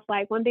stuff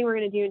like one thing we're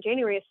going to do in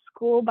January is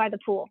school by the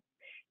pool.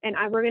 And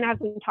we're going to have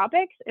some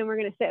topics and we're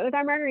going to sit with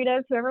our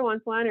margaritas, whoever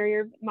wants one, or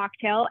your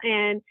mocktail,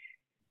 and,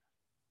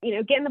 you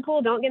know, get in the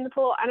pool, don't get in the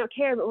pool, I don't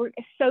care, but we're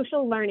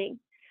social learning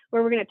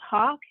where we're going to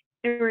talk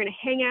and we're going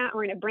to hang out,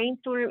 we're going to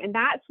brainstorm. And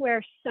that's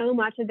where so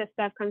much of this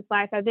stuff comes to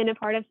life. I've been a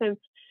part of some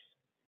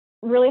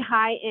really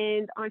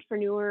high-end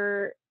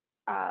entrepreneur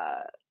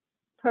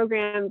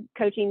program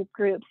coaching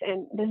groups,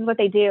 and this is what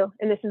they do.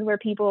 And this is where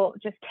people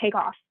just take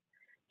off.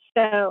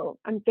 So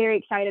I'm very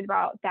excited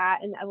about that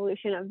and the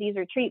evolution of these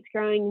retreats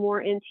growing more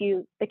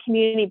into the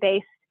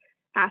community-based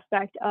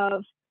aspect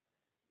of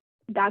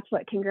that's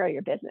what can grow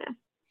your business.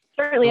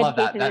 Certainly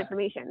education and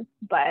information,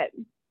 but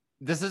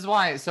this is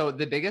why. So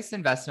the biggest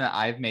investment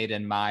I've made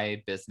in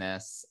my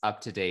business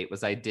up to date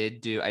was I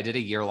did a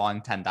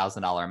year-long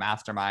 $10,000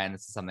 mastermind.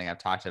 This is something I've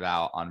talked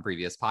about on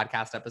previous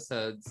podcast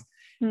episodes.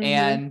 Mm-hmm.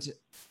 And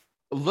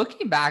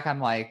looking back, I'm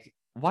like,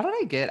 what did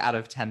I get out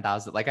of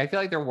 10,000? Like, I feel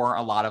like there weren't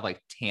a lot of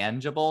like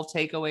tangible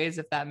takeaways,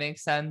 if that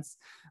makes sense.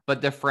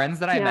 But the friends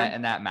that I Yeah. met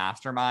in that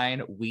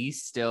mastermind, we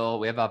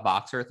have a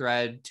Voxer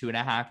thread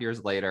 2.5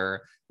 years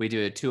later. We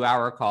do a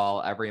 2-hour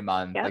call every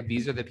month. Yep. Like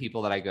these are the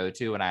people that I go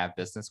to when I have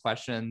business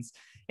questions.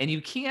 And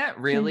you can't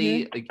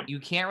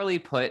Mm-hmm. really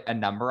put a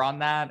number on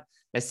that.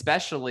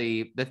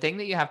 Especially the thing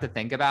that you have to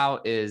think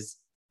about is,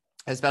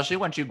 especially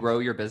once you grow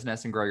your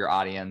business and grow your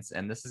audience,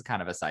 and this is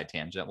kind of a side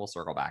tangent, we'll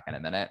circle back in a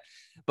minute.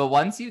 But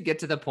once you get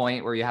to the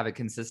point where you have a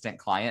consistent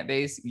client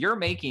base, you're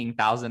making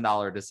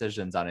 $1,000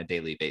 decisions on a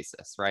daily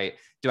basis, right?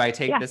 Do I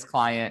take this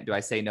client? Do I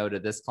say no to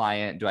this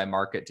client? Do I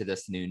market to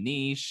this new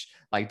niche?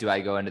 Like, do I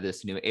go into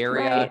this new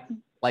area? Right.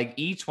 Like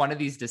each one of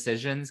these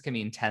decisions can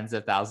mean tens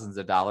of thousands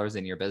of dollars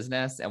in your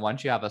business. And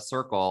once you have a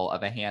circle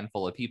of a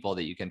handful of people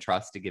that you can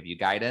trust to give you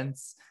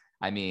guidance,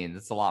 I mean,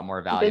 it's a lot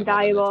more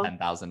valuable than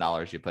the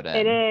 $10,000 you put in.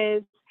 It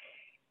is.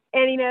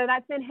 And,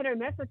 that's been hit or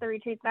miss with the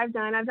retreats I've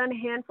done. I've done a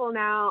handful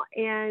now,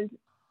 and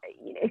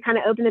it kind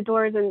of opened the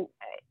doors, and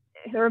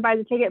whoever buys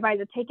a ticket buys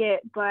a ticket.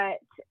 But,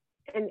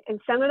 and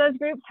some of those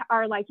groups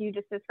are like you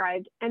just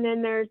described. And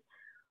then there's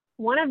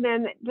one of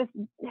them that just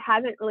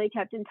hasn't really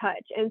kept in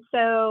touch. And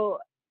so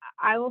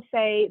I will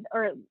say,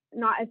 or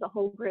not as a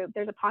whole group,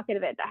 there's a pocket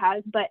of it that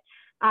has, but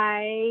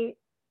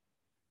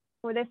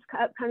for this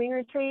upcoming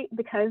retreat,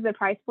 because the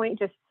price point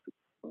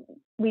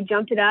we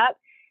jumped it up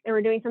and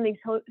we're doing something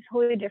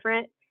totally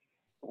different.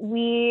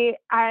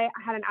 I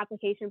had an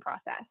application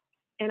process,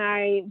 and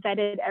I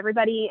vetted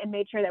everybody and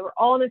made sure that we're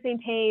all on the same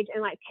page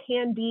and like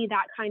can be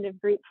that kind of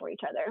group for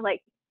each other,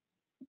 like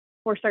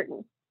for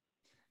certain.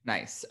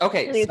 Nice.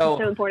 Okay. I think it's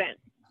so important.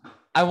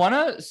 I want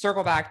to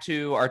circle back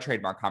to our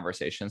trademark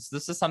conversation. So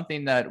this is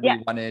something that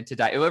we wanted to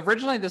dive.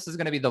 Originally, this is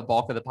going to be the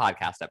bulk of the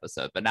podcast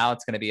episode, but now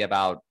it's going to be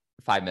about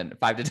 5 to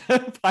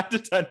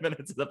 10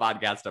 minutes of the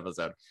podcast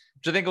episode,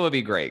 which I think it would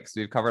be great because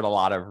we've covered a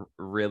lot of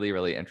really,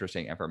 really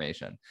interesting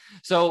information.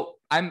 So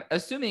I'm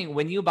assuming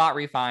when you bought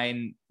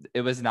Refine,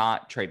 it was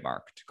not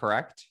trademarked,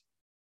 correct?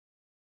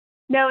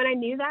 No, and I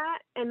knew that,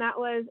 and that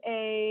was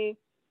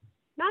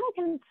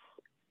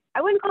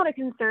I wouldn't call it a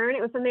concern.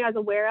 It was something I was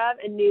aware of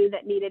and knew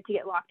that needed to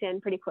get locked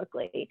in pretty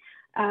quickly.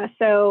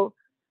 So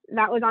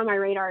that was on my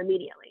radar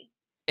immediately.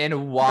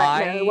 And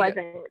why? No, it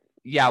wasn't.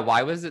 Yeah,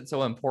 why was it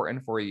so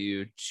important for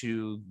you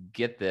to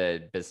get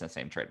the business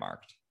name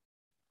trademarked?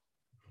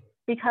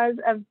 Because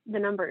of the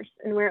numbers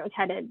and where it was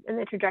headed and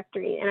the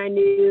trajectory. And I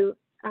knew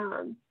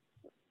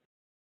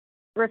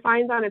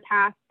Refine's on a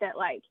path that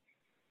like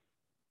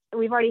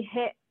we've already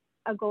hit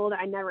a goal that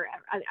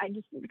I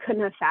just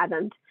couldn't have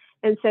fathomed.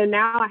 And so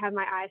now I have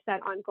my eyes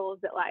set on goals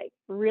that like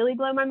really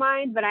blow my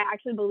mind, but I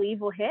actually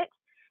believe will hit.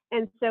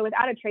 And so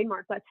without a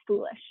trademark, that's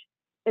foolish.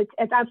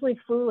 It's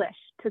absolutely foolish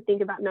to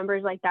think about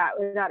numbers like that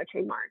without a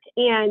trademark.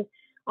 And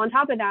on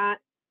top of that,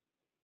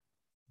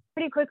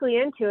 pretty quickly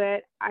into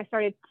it, I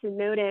started to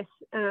notice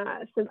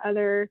some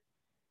other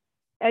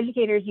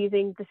educators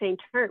using the same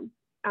term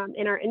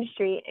in our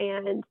industry.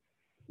 And,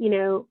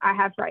 I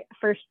have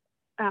first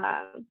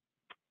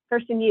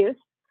in youth.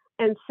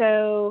 And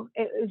so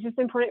it was just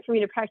important for me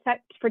to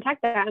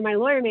protect that. And my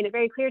lawyer made it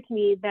very clear to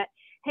me that,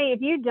 hey,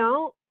 if you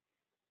don't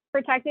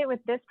protect it with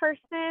this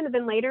person,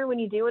 then later when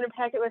you do want to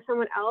protect it with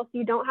someone else,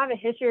 you don't have a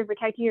history of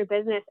protecting your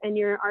business, and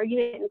your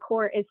argument in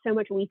court is so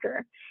much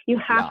weaker. You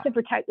have to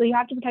protect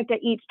it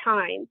each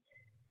time.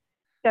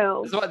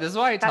 So this is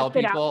why I tell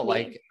people,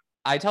 like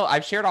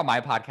I've shared on my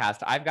podcast,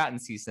 I've gotten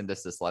cease and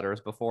desist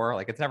letters before.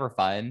 Like it's never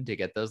fun to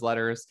get those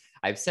letters.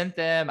 I've sent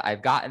them,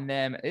 I've gotten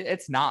them.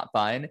 It's not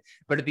fun.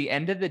 But at the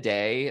end of the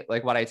day,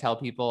 like what I tell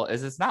people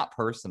is it's not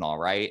personal,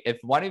 right? If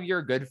one of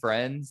your good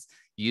friends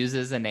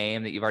uses a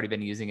name that you've already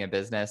been using in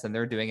business and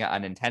they're doing it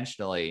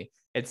unintentionally,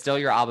 it's still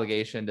your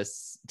obligation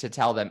to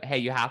tell them, hey,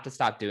 you have to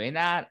stop doing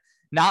that.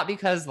 Not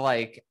because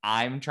like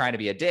I'm trying to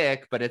be a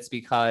dick, but it's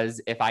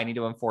because if I need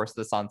to enforce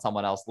this on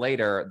someone else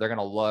later, they're going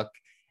to look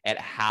at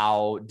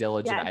how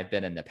diligent I've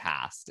been in the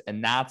past.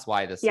 And that's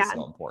why this is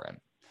so important.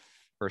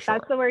 For sure.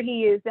 That's the word he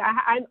used.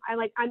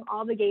 I'm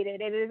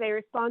obligated. It is a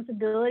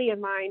responsibility of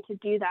mine to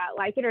do that,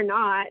 like it or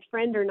not,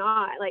 friend or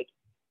not. Like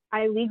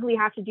I legally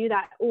have to do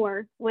that.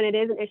 Or when it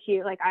is an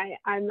issue, like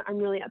I'm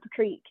really up the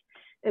creek.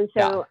 And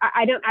so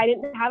I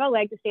didn't have a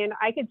leg to stand.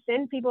 I could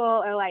send people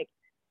or like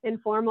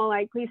informal,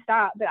 like, please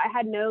stop. But I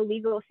had no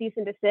legal cease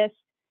and desist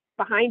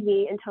behind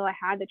me until I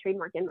had the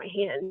trademark in my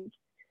hands.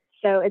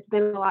 So it's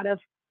been a lot of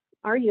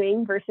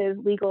arguing versus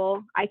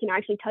legal. I can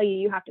actually tell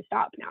you have to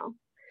stop now.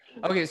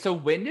 Okay. So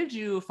when did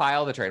you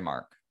file the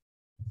trademark?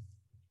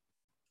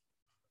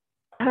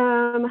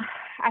 I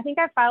think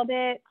I filed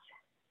it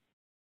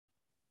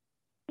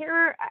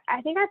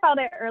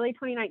early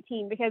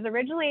 2019, because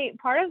originally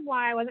part of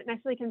why I wasn't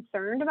necessarily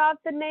concerned about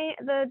the name,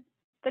 the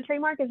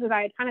trademark, is because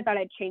I kind of thought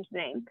I'd changed the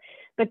name.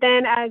 But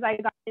then as I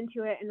got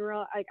into it and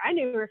I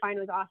knew Refine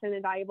was awesome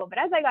and valuable, but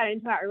as I got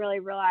into it, I really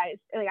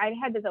realized, like, I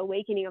had this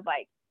awakening of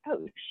like,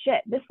 oh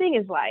shit, this thing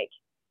is like,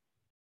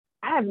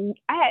 I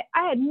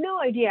had no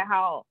idea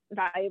how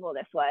valuable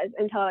this was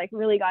until I like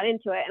really got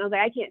into it. And I was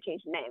like, I can't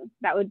change the name.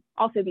 That would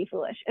also be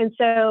foolish. And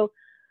so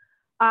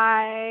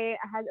I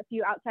had a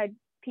few outside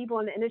people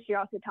in the industry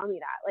also tell me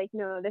that, like,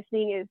 no, this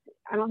thing is,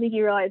 I don't think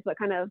you realize what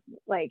kind of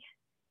like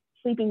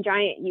sleeping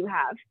giant you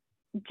have.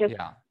 Just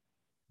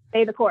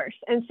stay the course.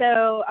 And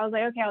so I was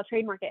like, okay, I'll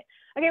trademark it.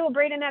 Okay, well,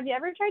 Braden, have you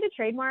ever tried to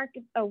trademark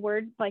a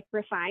word like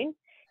refine?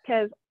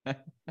 Because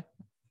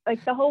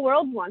like the whole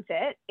world wants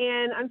it.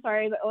 And I'm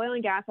sorry, but oil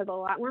and gas has a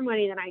lot more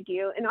money than I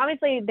do. And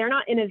obviously they're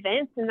not in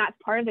events, and that's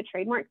part of the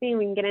trademark thing.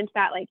 We can get into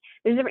that. Like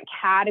there's different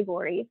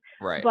categories,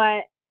 right?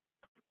 But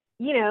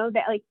you know,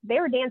 that like they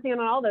were dancing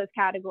on all those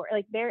categories.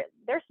 Like they're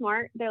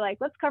smart. They're like,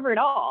 let's cover it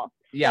all.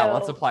 Yeah, so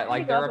let's apply.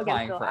 Like they're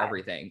applying for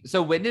everything.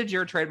 So when did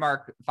your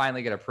trademark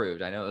finally get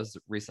approved? I know it was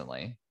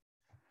recently.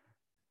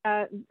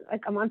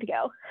 Like a month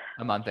ago.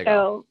 A month ago.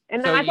 So,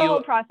 and then that's the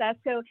whole process.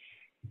 So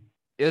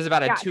it was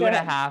about a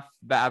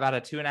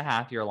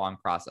 2.5 year long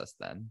process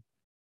then.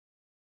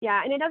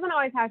 Yeah, and it doesn't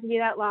always have to be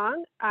that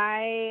long.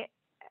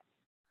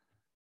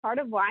 Part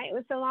of why it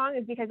was so long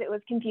is because it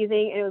was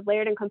confusing and it was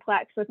layered and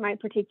complex with my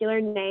particular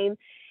name.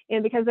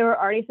 And because there were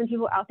already some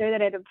people out there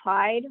that had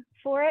applied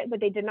for it, but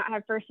they did not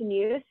have first in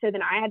use. So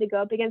then I had to go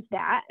up against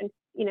that and,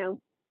 you know,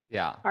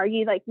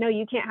 argue like, no,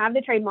 you can't have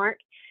the trademark.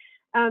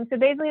 So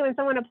basically when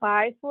someone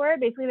applies for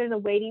it, basically there's a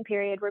waiting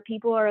period where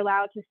people are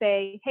allowed to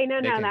say, hey, no,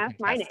 that's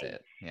my name.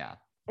 Yeah.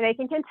 And they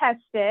can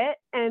contest it.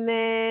 And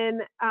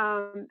then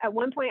at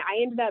one point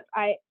I ended up,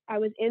 I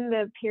was in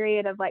the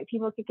period of like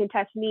people could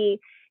contest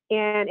me,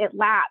 and it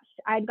lapsed.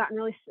 I'd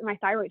gotten my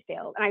thyroid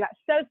failed and I got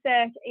so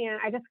sick and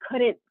I just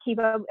couldn't keep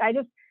up.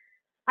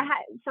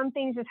 Some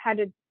things just had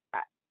to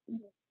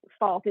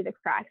fall through the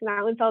cracks, and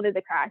that one fell through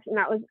the cracks. And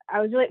I was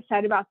really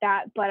upset about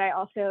that, but I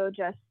also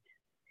just,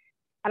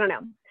 I don't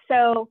know.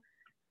 So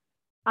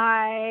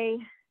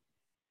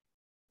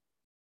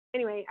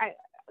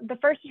the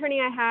first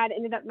attorney I had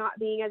ended up not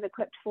being as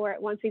equipped for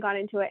it once we got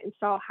into it and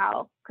saw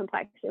how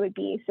complex it would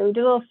be. So we did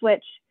a little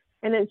switch,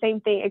 and then same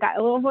thing, it got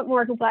a little bit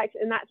more complex.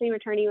 And that same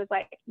attorney was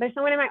like, there's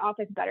someone in my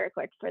office better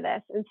equipped for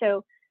this. And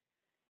so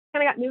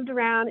kind of got moved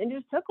around, and it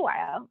just took a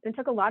while and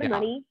took a lot of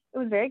money. It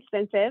was very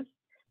expensive.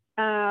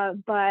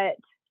 But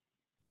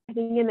I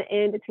think in the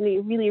end, it's going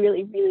to be really,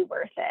 really, really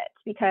worth it,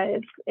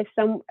 because if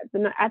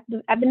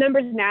at the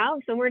numbers now,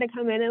 if someone were to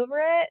come in over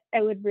it,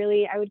 I would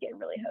get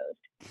really hosed.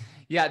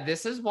 Yeah,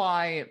 this is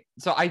why.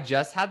 So I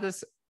have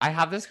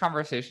this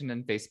conversation in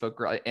a Facebook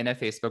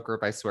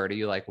group, I swear to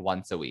you, like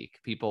once a week.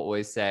 People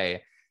always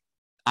say,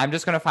 I'm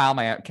just going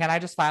to can I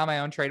just file my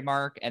own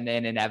trademark? And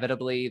then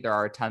inevitably there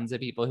are tons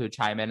of people who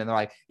chime in and they're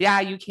like, yeah,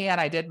 you can.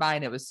 I did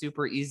mine. It was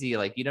super easy.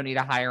 Like, you don't need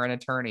to hire an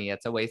attorney.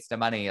 It's a waste of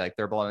money. Like,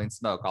 they're blowing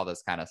smoke, all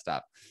this kind of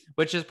stuff,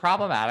 which is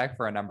problematic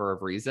for a number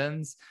of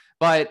reasons.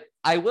 But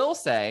I will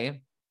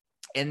say,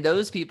 in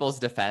those people's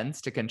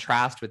defense, to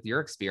contrast with your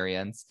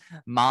experience,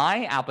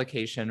 my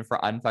application for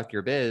Unfuck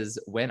Your Biz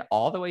went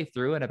all the way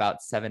through in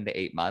about 7 to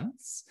 8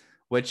 months,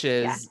 which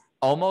is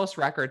almost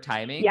record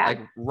timing. Yeah.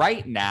 Like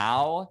right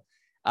now,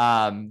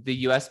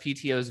 the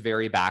USPTO is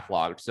very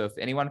backlogged. So if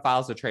anyone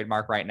files a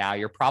trademark right now,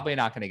 you're probably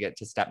not going to get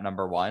to step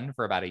number 1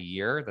 for about a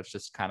year. That's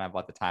just kind of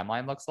what the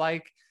timeline looks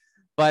like.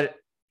 But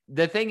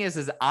the thing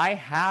is I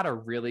had a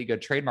really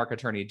good trademark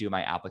attorney do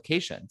my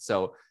application.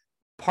 So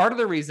part of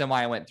the reason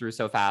why I went through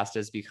so fast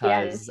is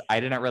because I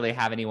didn't really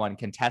have anyone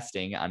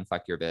contesting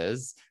Unfuck Your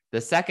Biz.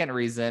 The second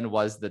reason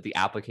was that the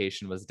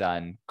application was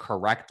done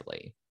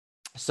correctly.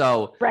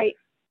 So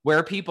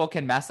where people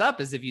can mess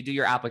up is if you do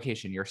your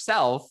application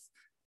yourself,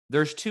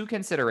 there's 2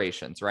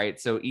 considerations, right?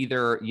 So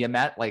either you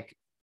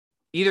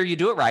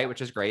do it right, which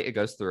is great. It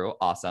goes through.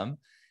 Awesome.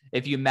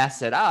 If you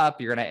mess it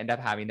up, you're going to end up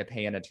having to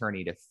pay an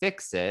attorney to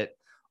fix it.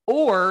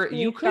 Or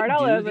you could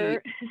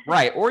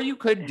or you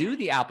could do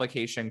the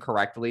application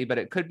correctly, but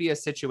it could be a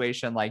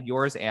situation like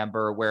yours,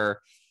 Amber,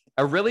 where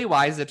a really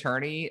wise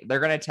attorney, they're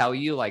going to tell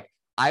you like,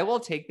 I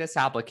will take this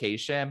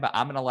application, but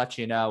I'm going to let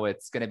you know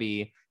it's going to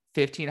be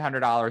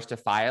 $1,500 to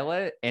file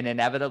it. And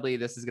inevitably,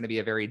 this is going to be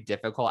a very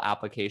difficult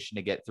application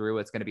to get through.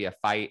 It's going to be a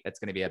fight. It's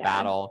going to be a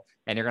battle.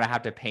 And you're going to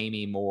have to pay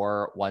me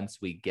more once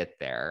we get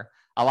there.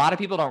 A lot of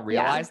people don't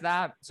realize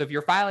that. So if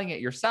you're filing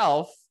it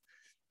yourself,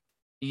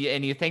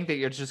 and you think that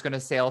you're just going to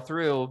sail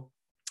through,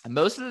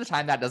 most of the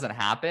time that doesn't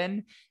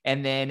happen.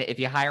 And then if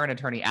you hire an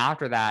attorney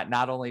after that,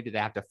 not only do they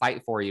have to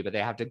fight for you, but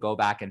they have to go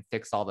back and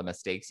fix all the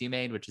mistakes you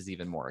made, which is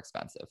even more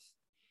expensive.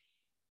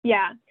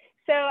 Yeah.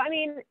 So, I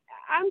mean,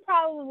 I'm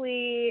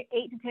probably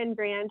 8 to 10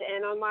 grand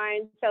in on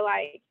mine. So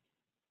like,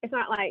 it's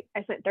not like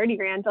I spent 30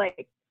 grand.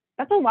 Like,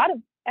 that's a lot of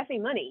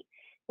effing money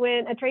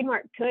when a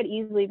trademark could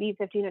easily be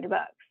 $1,500.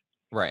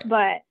 Right.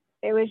 But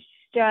it was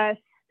just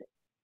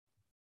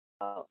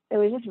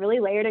really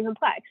layered and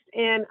complex.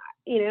 And,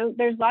 you know,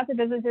 there's lots of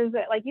businesses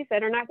that, like you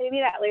said, are not going to be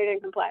that layered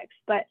and complex,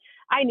 but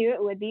I knew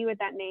it would be with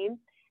that name.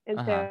 And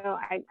so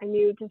I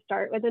knew to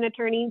start with an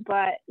attorney,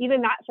 but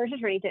even that first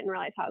attorney didn't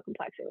realize how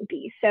complex it would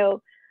be.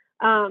 So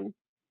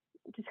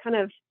just kind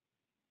of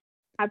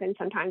happens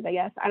sometimes, I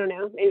guess. I don't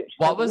know. Maybe it's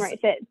just the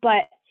right fit,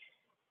 but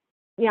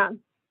yeah.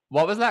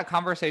 What was that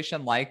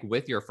conversation like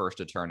with your first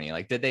attorney?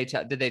 Like, did they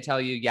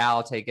tell you, yeah,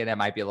 I'll take it. It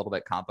might be a little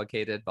bit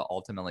complicated, but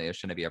ultimately it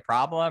shouldn't be a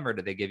problem, or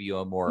did they give you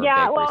a more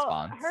vague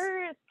response?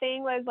 Her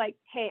thing was like,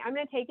 hey, I'm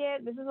going to take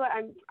it. This is what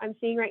I'm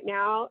seeing right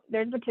now.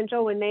 There's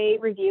potential when they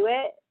review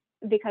it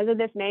because of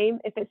this name.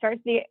 If it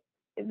starts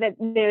that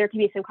there could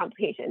be some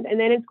complications, and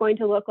then it's going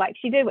to look like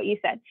she did what you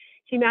said.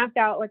 She mapped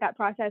out what that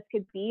process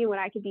could be and what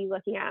I could be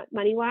looking at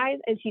money wise.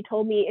 And she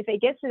told me, if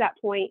it gets to that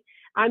point,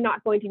 I'm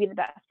not going to be the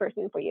best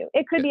person for you.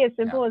 It could be as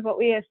simple as what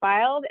we have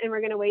filed, and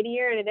we're going to wait a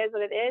year, and it is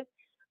what it is.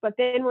 But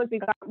then once we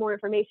got more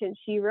information,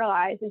 she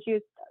realized, and she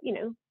was,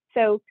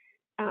 so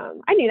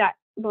I knew that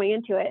going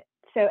into it.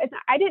 So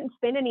I didn't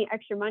spend any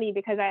extra money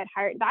because I had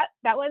hired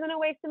that wasn't a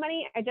waste of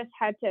money. I was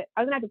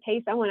going to have to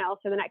pay someone else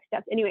for the next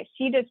steps. Anyway,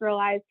 she just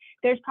realized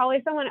there's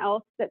probably someone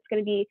else that's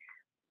going to be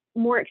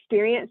more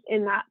experienced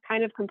in that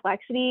kind of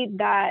complexity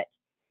that,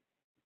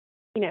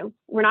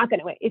 we're not going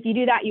to wait. If you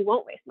do that, you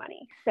won't waste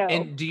money. So,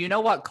 and do you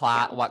know what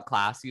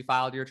class you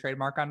filed your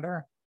trademark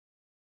under?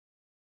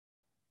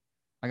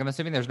 Like, I'm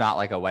assuming there's not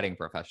like a wedding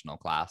professional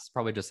class,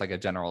 probably just like a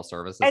general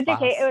services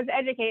class. It was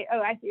educate. Oh,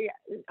 I see.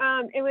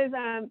 It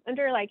was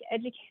under like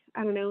educate.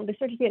 I don't know. The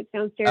certificate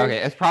downstairs. Okay,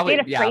 it's probably, you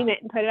had to frame it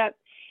and put it up.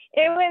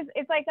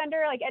 It's like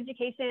under like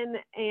education,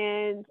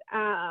 and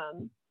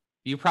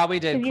you probably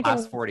did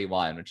class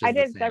 41, which is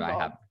the same several. I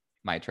have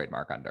my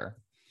trademark under.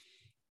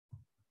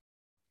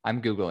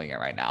 I'm Googling it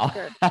right now.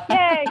 Sure.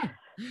 Yay.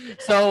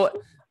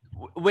 So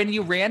when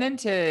you ran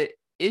into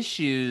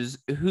issues,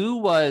 who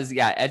was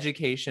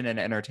education and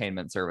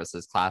entertainment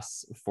services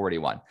class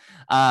 41,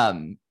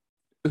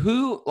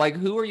 who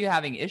are you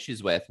having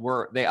issues with?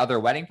 Were they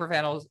other wedding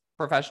professionals,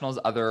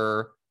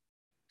 wedding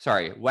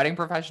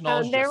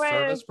professionals, just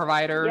service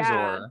providers,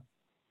 or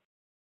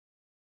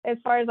as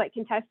far as like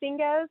contesting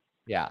goes?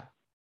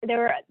 There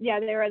were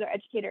other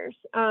educators.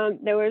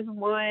 There was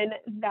one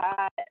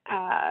that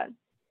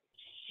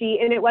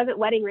and it wasn't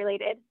wedding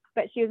related,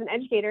 but she was an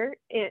educator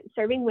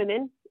serving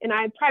women, and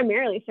I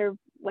primarily serve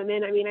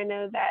women. I mean, I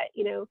know that,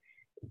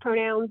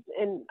 pronouns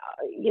and,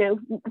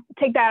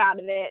 take that out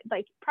of it.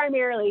 Like,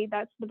 primarily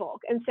that's the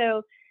bulk. And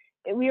so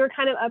we were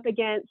kind of up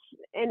against,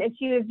 and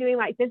she was doing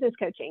like business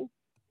coaching,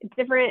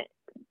 different,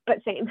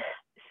 but same.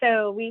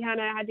 So we kind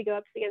of had to go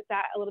up against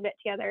that a little bit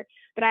together,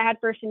 but I had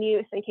first in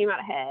use and came out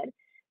ahead.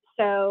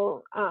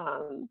 So,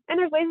 and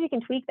there's ways you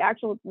can tweak the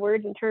actual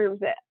words and terms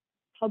that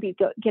help you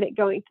get it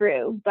going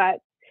through, but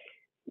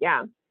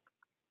yeah.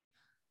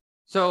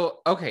 So,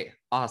 okay,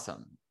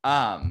 awesome.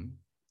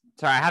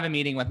 Sorry, I have a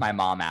meeting with my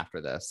mom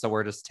after this, so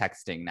we're just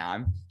texting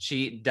now.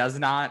 She does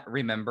not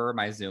remember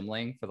my Zoom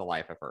link for the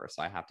life of her,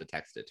 so I have to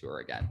text it to her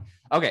again.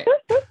 Okay.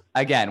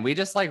 Again, we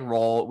just like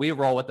roll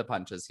with the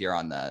punches here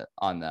on the.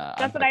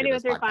 That's what I do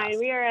with your fine.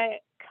 We are a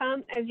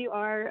come as you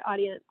are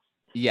audience.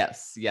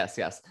 Yes.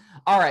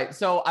 All right.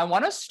 So I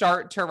want to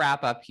start to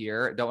wrap up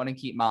here. Don't want to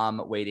keep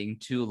mom waiting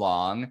too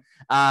long.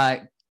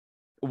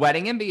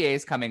 Wedding MBA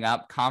is coming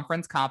up.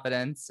 Conference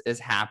Confidence is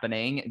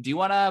happening. Do you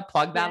want to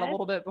plug that a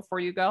little bit before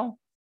you go?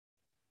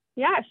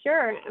 Yeah,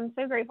 sure. I'm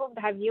so grateful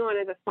to have you on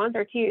as a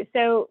sponsor too.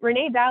 So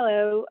Renee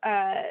Dallow,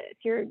 if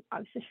you're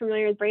obviously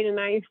familiar with Braden and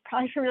I, you're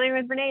probably familiar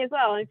with Renee as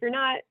well. And if you're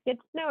not, get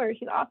to know her.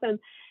 She's awesome.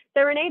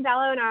 So Renee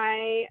Dallow and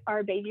I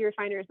are baby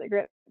refiners that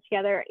grew up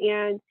together,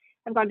 and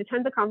have gone to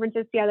tons of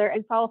conferences together,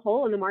 and saw a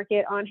hole in the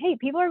market on, hey,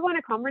 people are going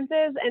to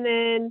conferences and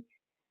then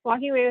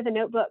walking away with a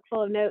notebook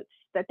full of notes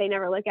that they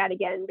never look at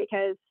again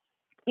because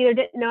either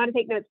didn't know how to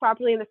take notes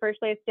properly in the first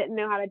place, didn't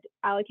know how to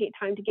allocate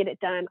time to get it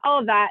done, all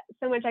of that.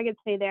 So much I could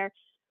say there.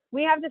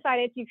 We have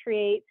decided to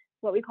create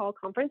what we call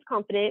Conference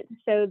Confident,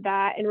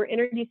 and we're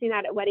introducing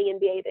that at Wedding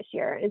MBA this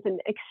year. It's an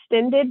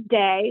extended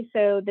day.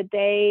 So the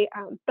day,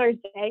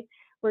 Thursday,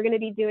 we're going to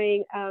be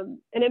doing an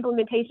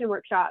implementation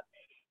workshop.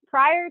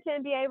 Prior to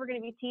MBA, we're going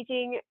to be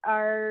teaching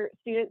our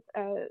students,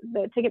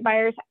 the ticket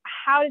buyers,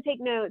 how to take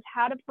notes,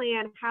 how to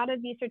plan, how to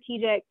be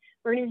strategic.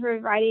 We're going to be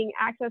providing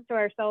access to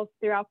ourselves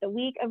throughout the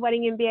week of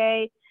Wedding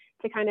MBA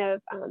to kind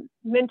of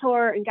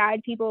mentor and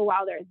guide people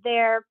while they're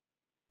there,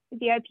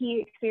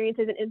 VIP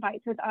experiences and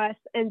invites with us.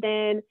 And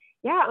then,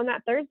 on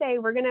that Thursday,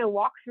 we're going to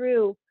walk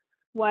through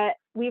what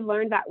we've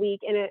learned that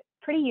week in a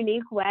pretty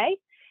unique way.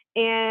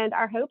 And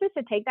our hope is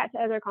to take that to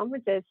other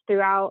conferences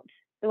throughout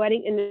the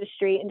wedding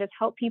industry and just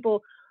help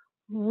people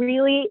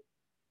really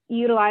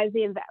utilize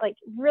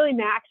really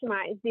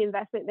maximize the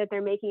investment that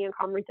they're making in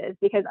conferences,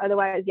 because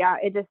otherwise,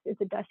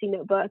 it's a dusty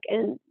notebook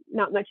and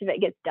not much of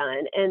it gets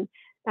done. And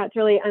that's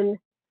really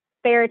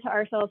unfair to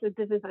ourselves as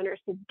business owners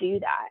to do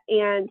that.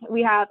 And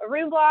we have a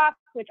room block,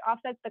 which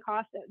offsets the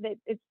cost.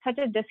 It's such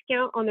a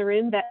discount on the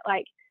room that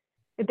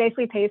it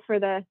basically pays for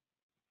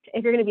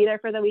if you're going to be there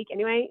for the week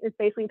anyway, it's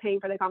basically paying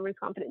for the Conference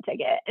Confident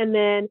ticket. And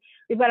then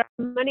we've got our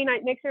Monday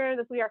night mixer.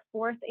 This will be our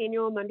 4th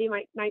annual Monday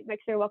night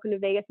mixer. Welcome to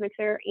Vegas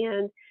mixer.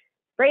 And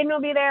Braden will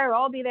be there. We'll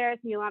all be there.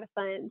 It's going to be a lot of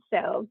fun.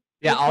 So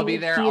I'll be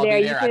there. I'll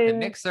be there at the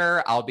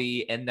mixer. I'll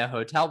be in the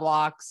hotel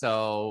block,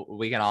 so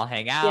we can all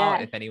hang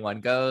out if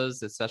anyone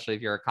goes, especially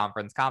if you're a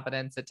Conference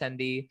Confidence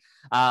attendee.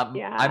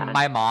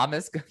 My mom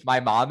is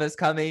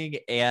coming,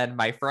 and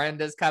my friend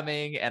is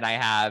coming, and I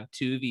have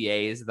 2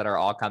 VAs that are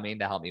all coming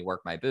to help me work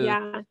my booth.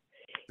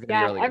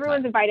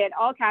 everyone's invited,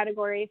 all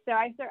categories. So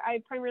I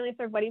primarily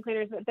serve wedding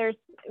planners, but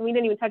we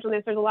didn't even touch on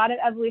this. There's a lot of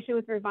evolution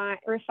with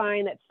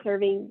Refine that's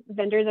serving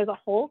vendors as a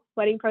whole,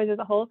 wedding pros as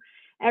a whole.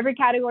 Every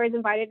category is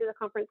invited to the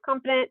Conference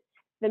Confident,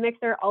 the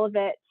Mixer, all of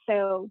it.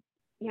 So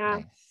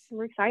nice.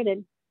 We're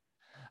excited.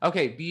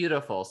 Okay,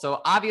 beautiful.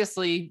 So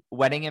obviously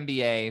Wedding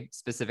MBA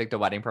specific to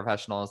wedding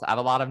professionals. I have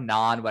a lot of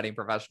non-wedding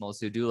professionals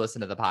who do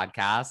listen to the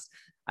podcast.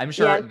 I'm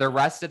sure the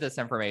rest of this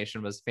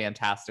information was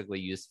fantastically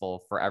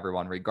useful for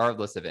everyone,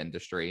 regardless of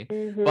industry.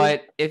 Mm-hmm.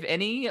 But if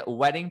any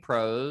wedding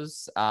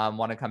pros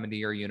want to come into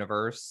your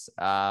universe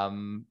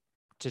to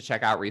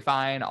check out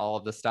Refine, all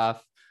of the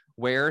stuff,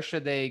 where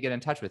should they get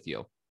in touch with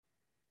you?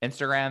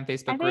 Instagram,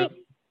 Facebook group?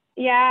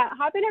 Yeah,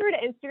 hopping over to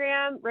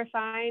Instagram,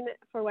 Refine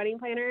for wedding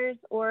planners,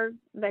 or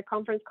the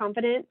Conference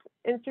Confident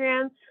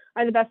Instagram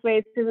are the best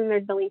ways, because then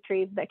there's the link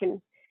trees that can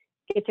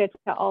get you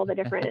to all the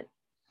different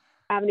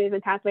avenues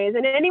and pathways.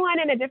 And anyone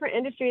in a different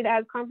industry that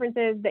has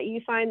conferences that you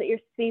find that you're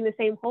seeing the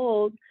same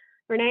hold,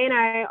 Renee and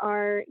I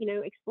are,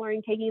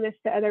 exploring taking this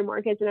to other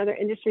markets and other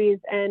industries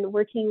and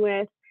working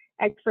with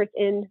experts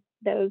in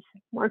those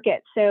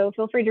markets. So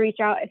feel free to reach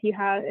out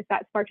if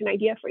that sparked an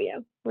idea for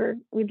you.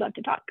 We'd love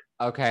to talk.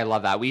 Okay, I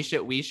love that. We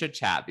should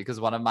chat, because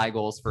one of my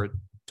goals for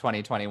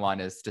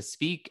 2021 is to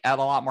speak at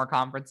a lot more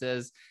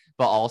conferences,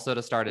 but also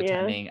to start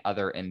attending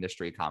other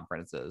industry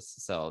conferences.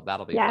 So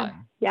that'll be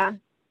fun. Yeah.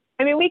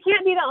 I mean, we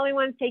can't be the only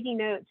ones taking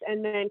notes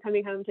and then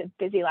coming home to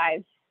busy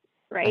lives,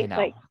 right?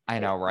 I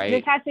know, right?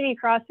 This has to be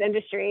cross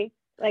industry.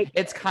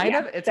 It's kind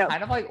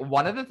of like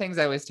one of the things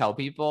I always tell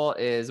people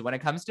is when it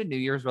comes to New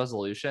Year's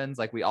resolutions,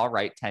 like we all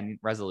write 10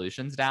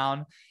 resolutions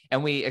down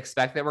and we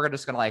expect that we're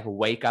just going to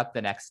wake up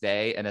the next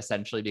day and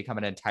essentially become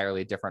an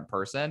entirely different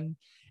person.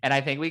 And I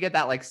think we get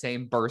that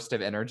same burst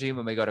of energy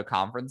when we go to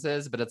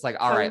conferences, but it's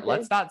all right,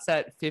 let's not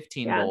set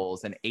 15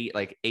 goals and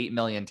 8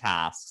 million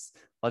tasks.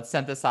 Let's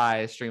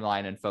synthesize,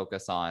 streamline, and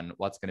focus on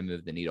what's going to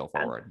move the needle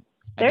forward.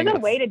 There's a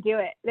way to do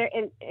it.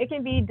 It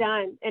can be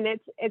done, and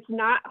it's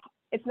not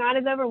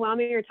as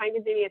overwhelming or time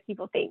consuming as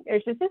people think.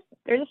 There's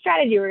a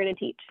strategy we're going to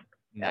teach.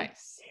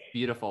 Nice.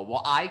 Beautiful.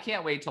 Well, I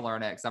can't wait to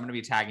learn it, because I'm going to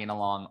be tagging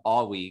along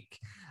all week.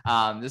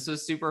 This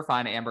was super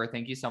fun. Amber,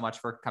 thank you so much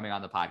for coming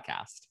on the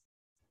podcast.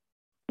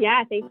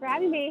 Yeah, thanks for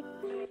having me.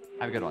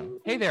 Have a good one.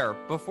 Hey there.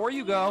 Before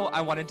you go, I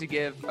wanted to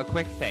give a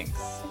quick thanks.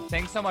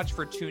 Thanks so much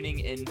for tuning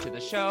into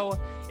the show.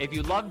 If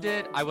you loved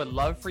it, I would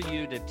love for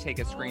you to take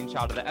a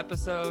screenshot of the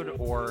episode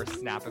or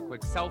snap a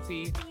quick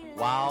selfie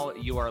while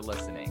you are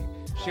listening.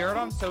 Share it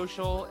on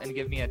social and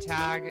give me a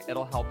tag.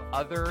 It'll help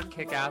other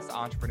kick-ass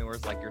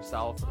entrepreneurs like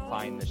yourself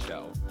find the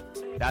show.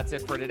 That's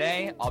it for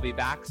today. I'll be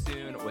back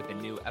soon with a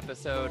new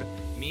episode.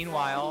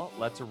 Meanwhile,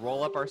 let's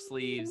roll up our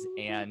sleeves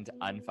and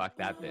unfuck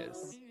that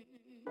biz.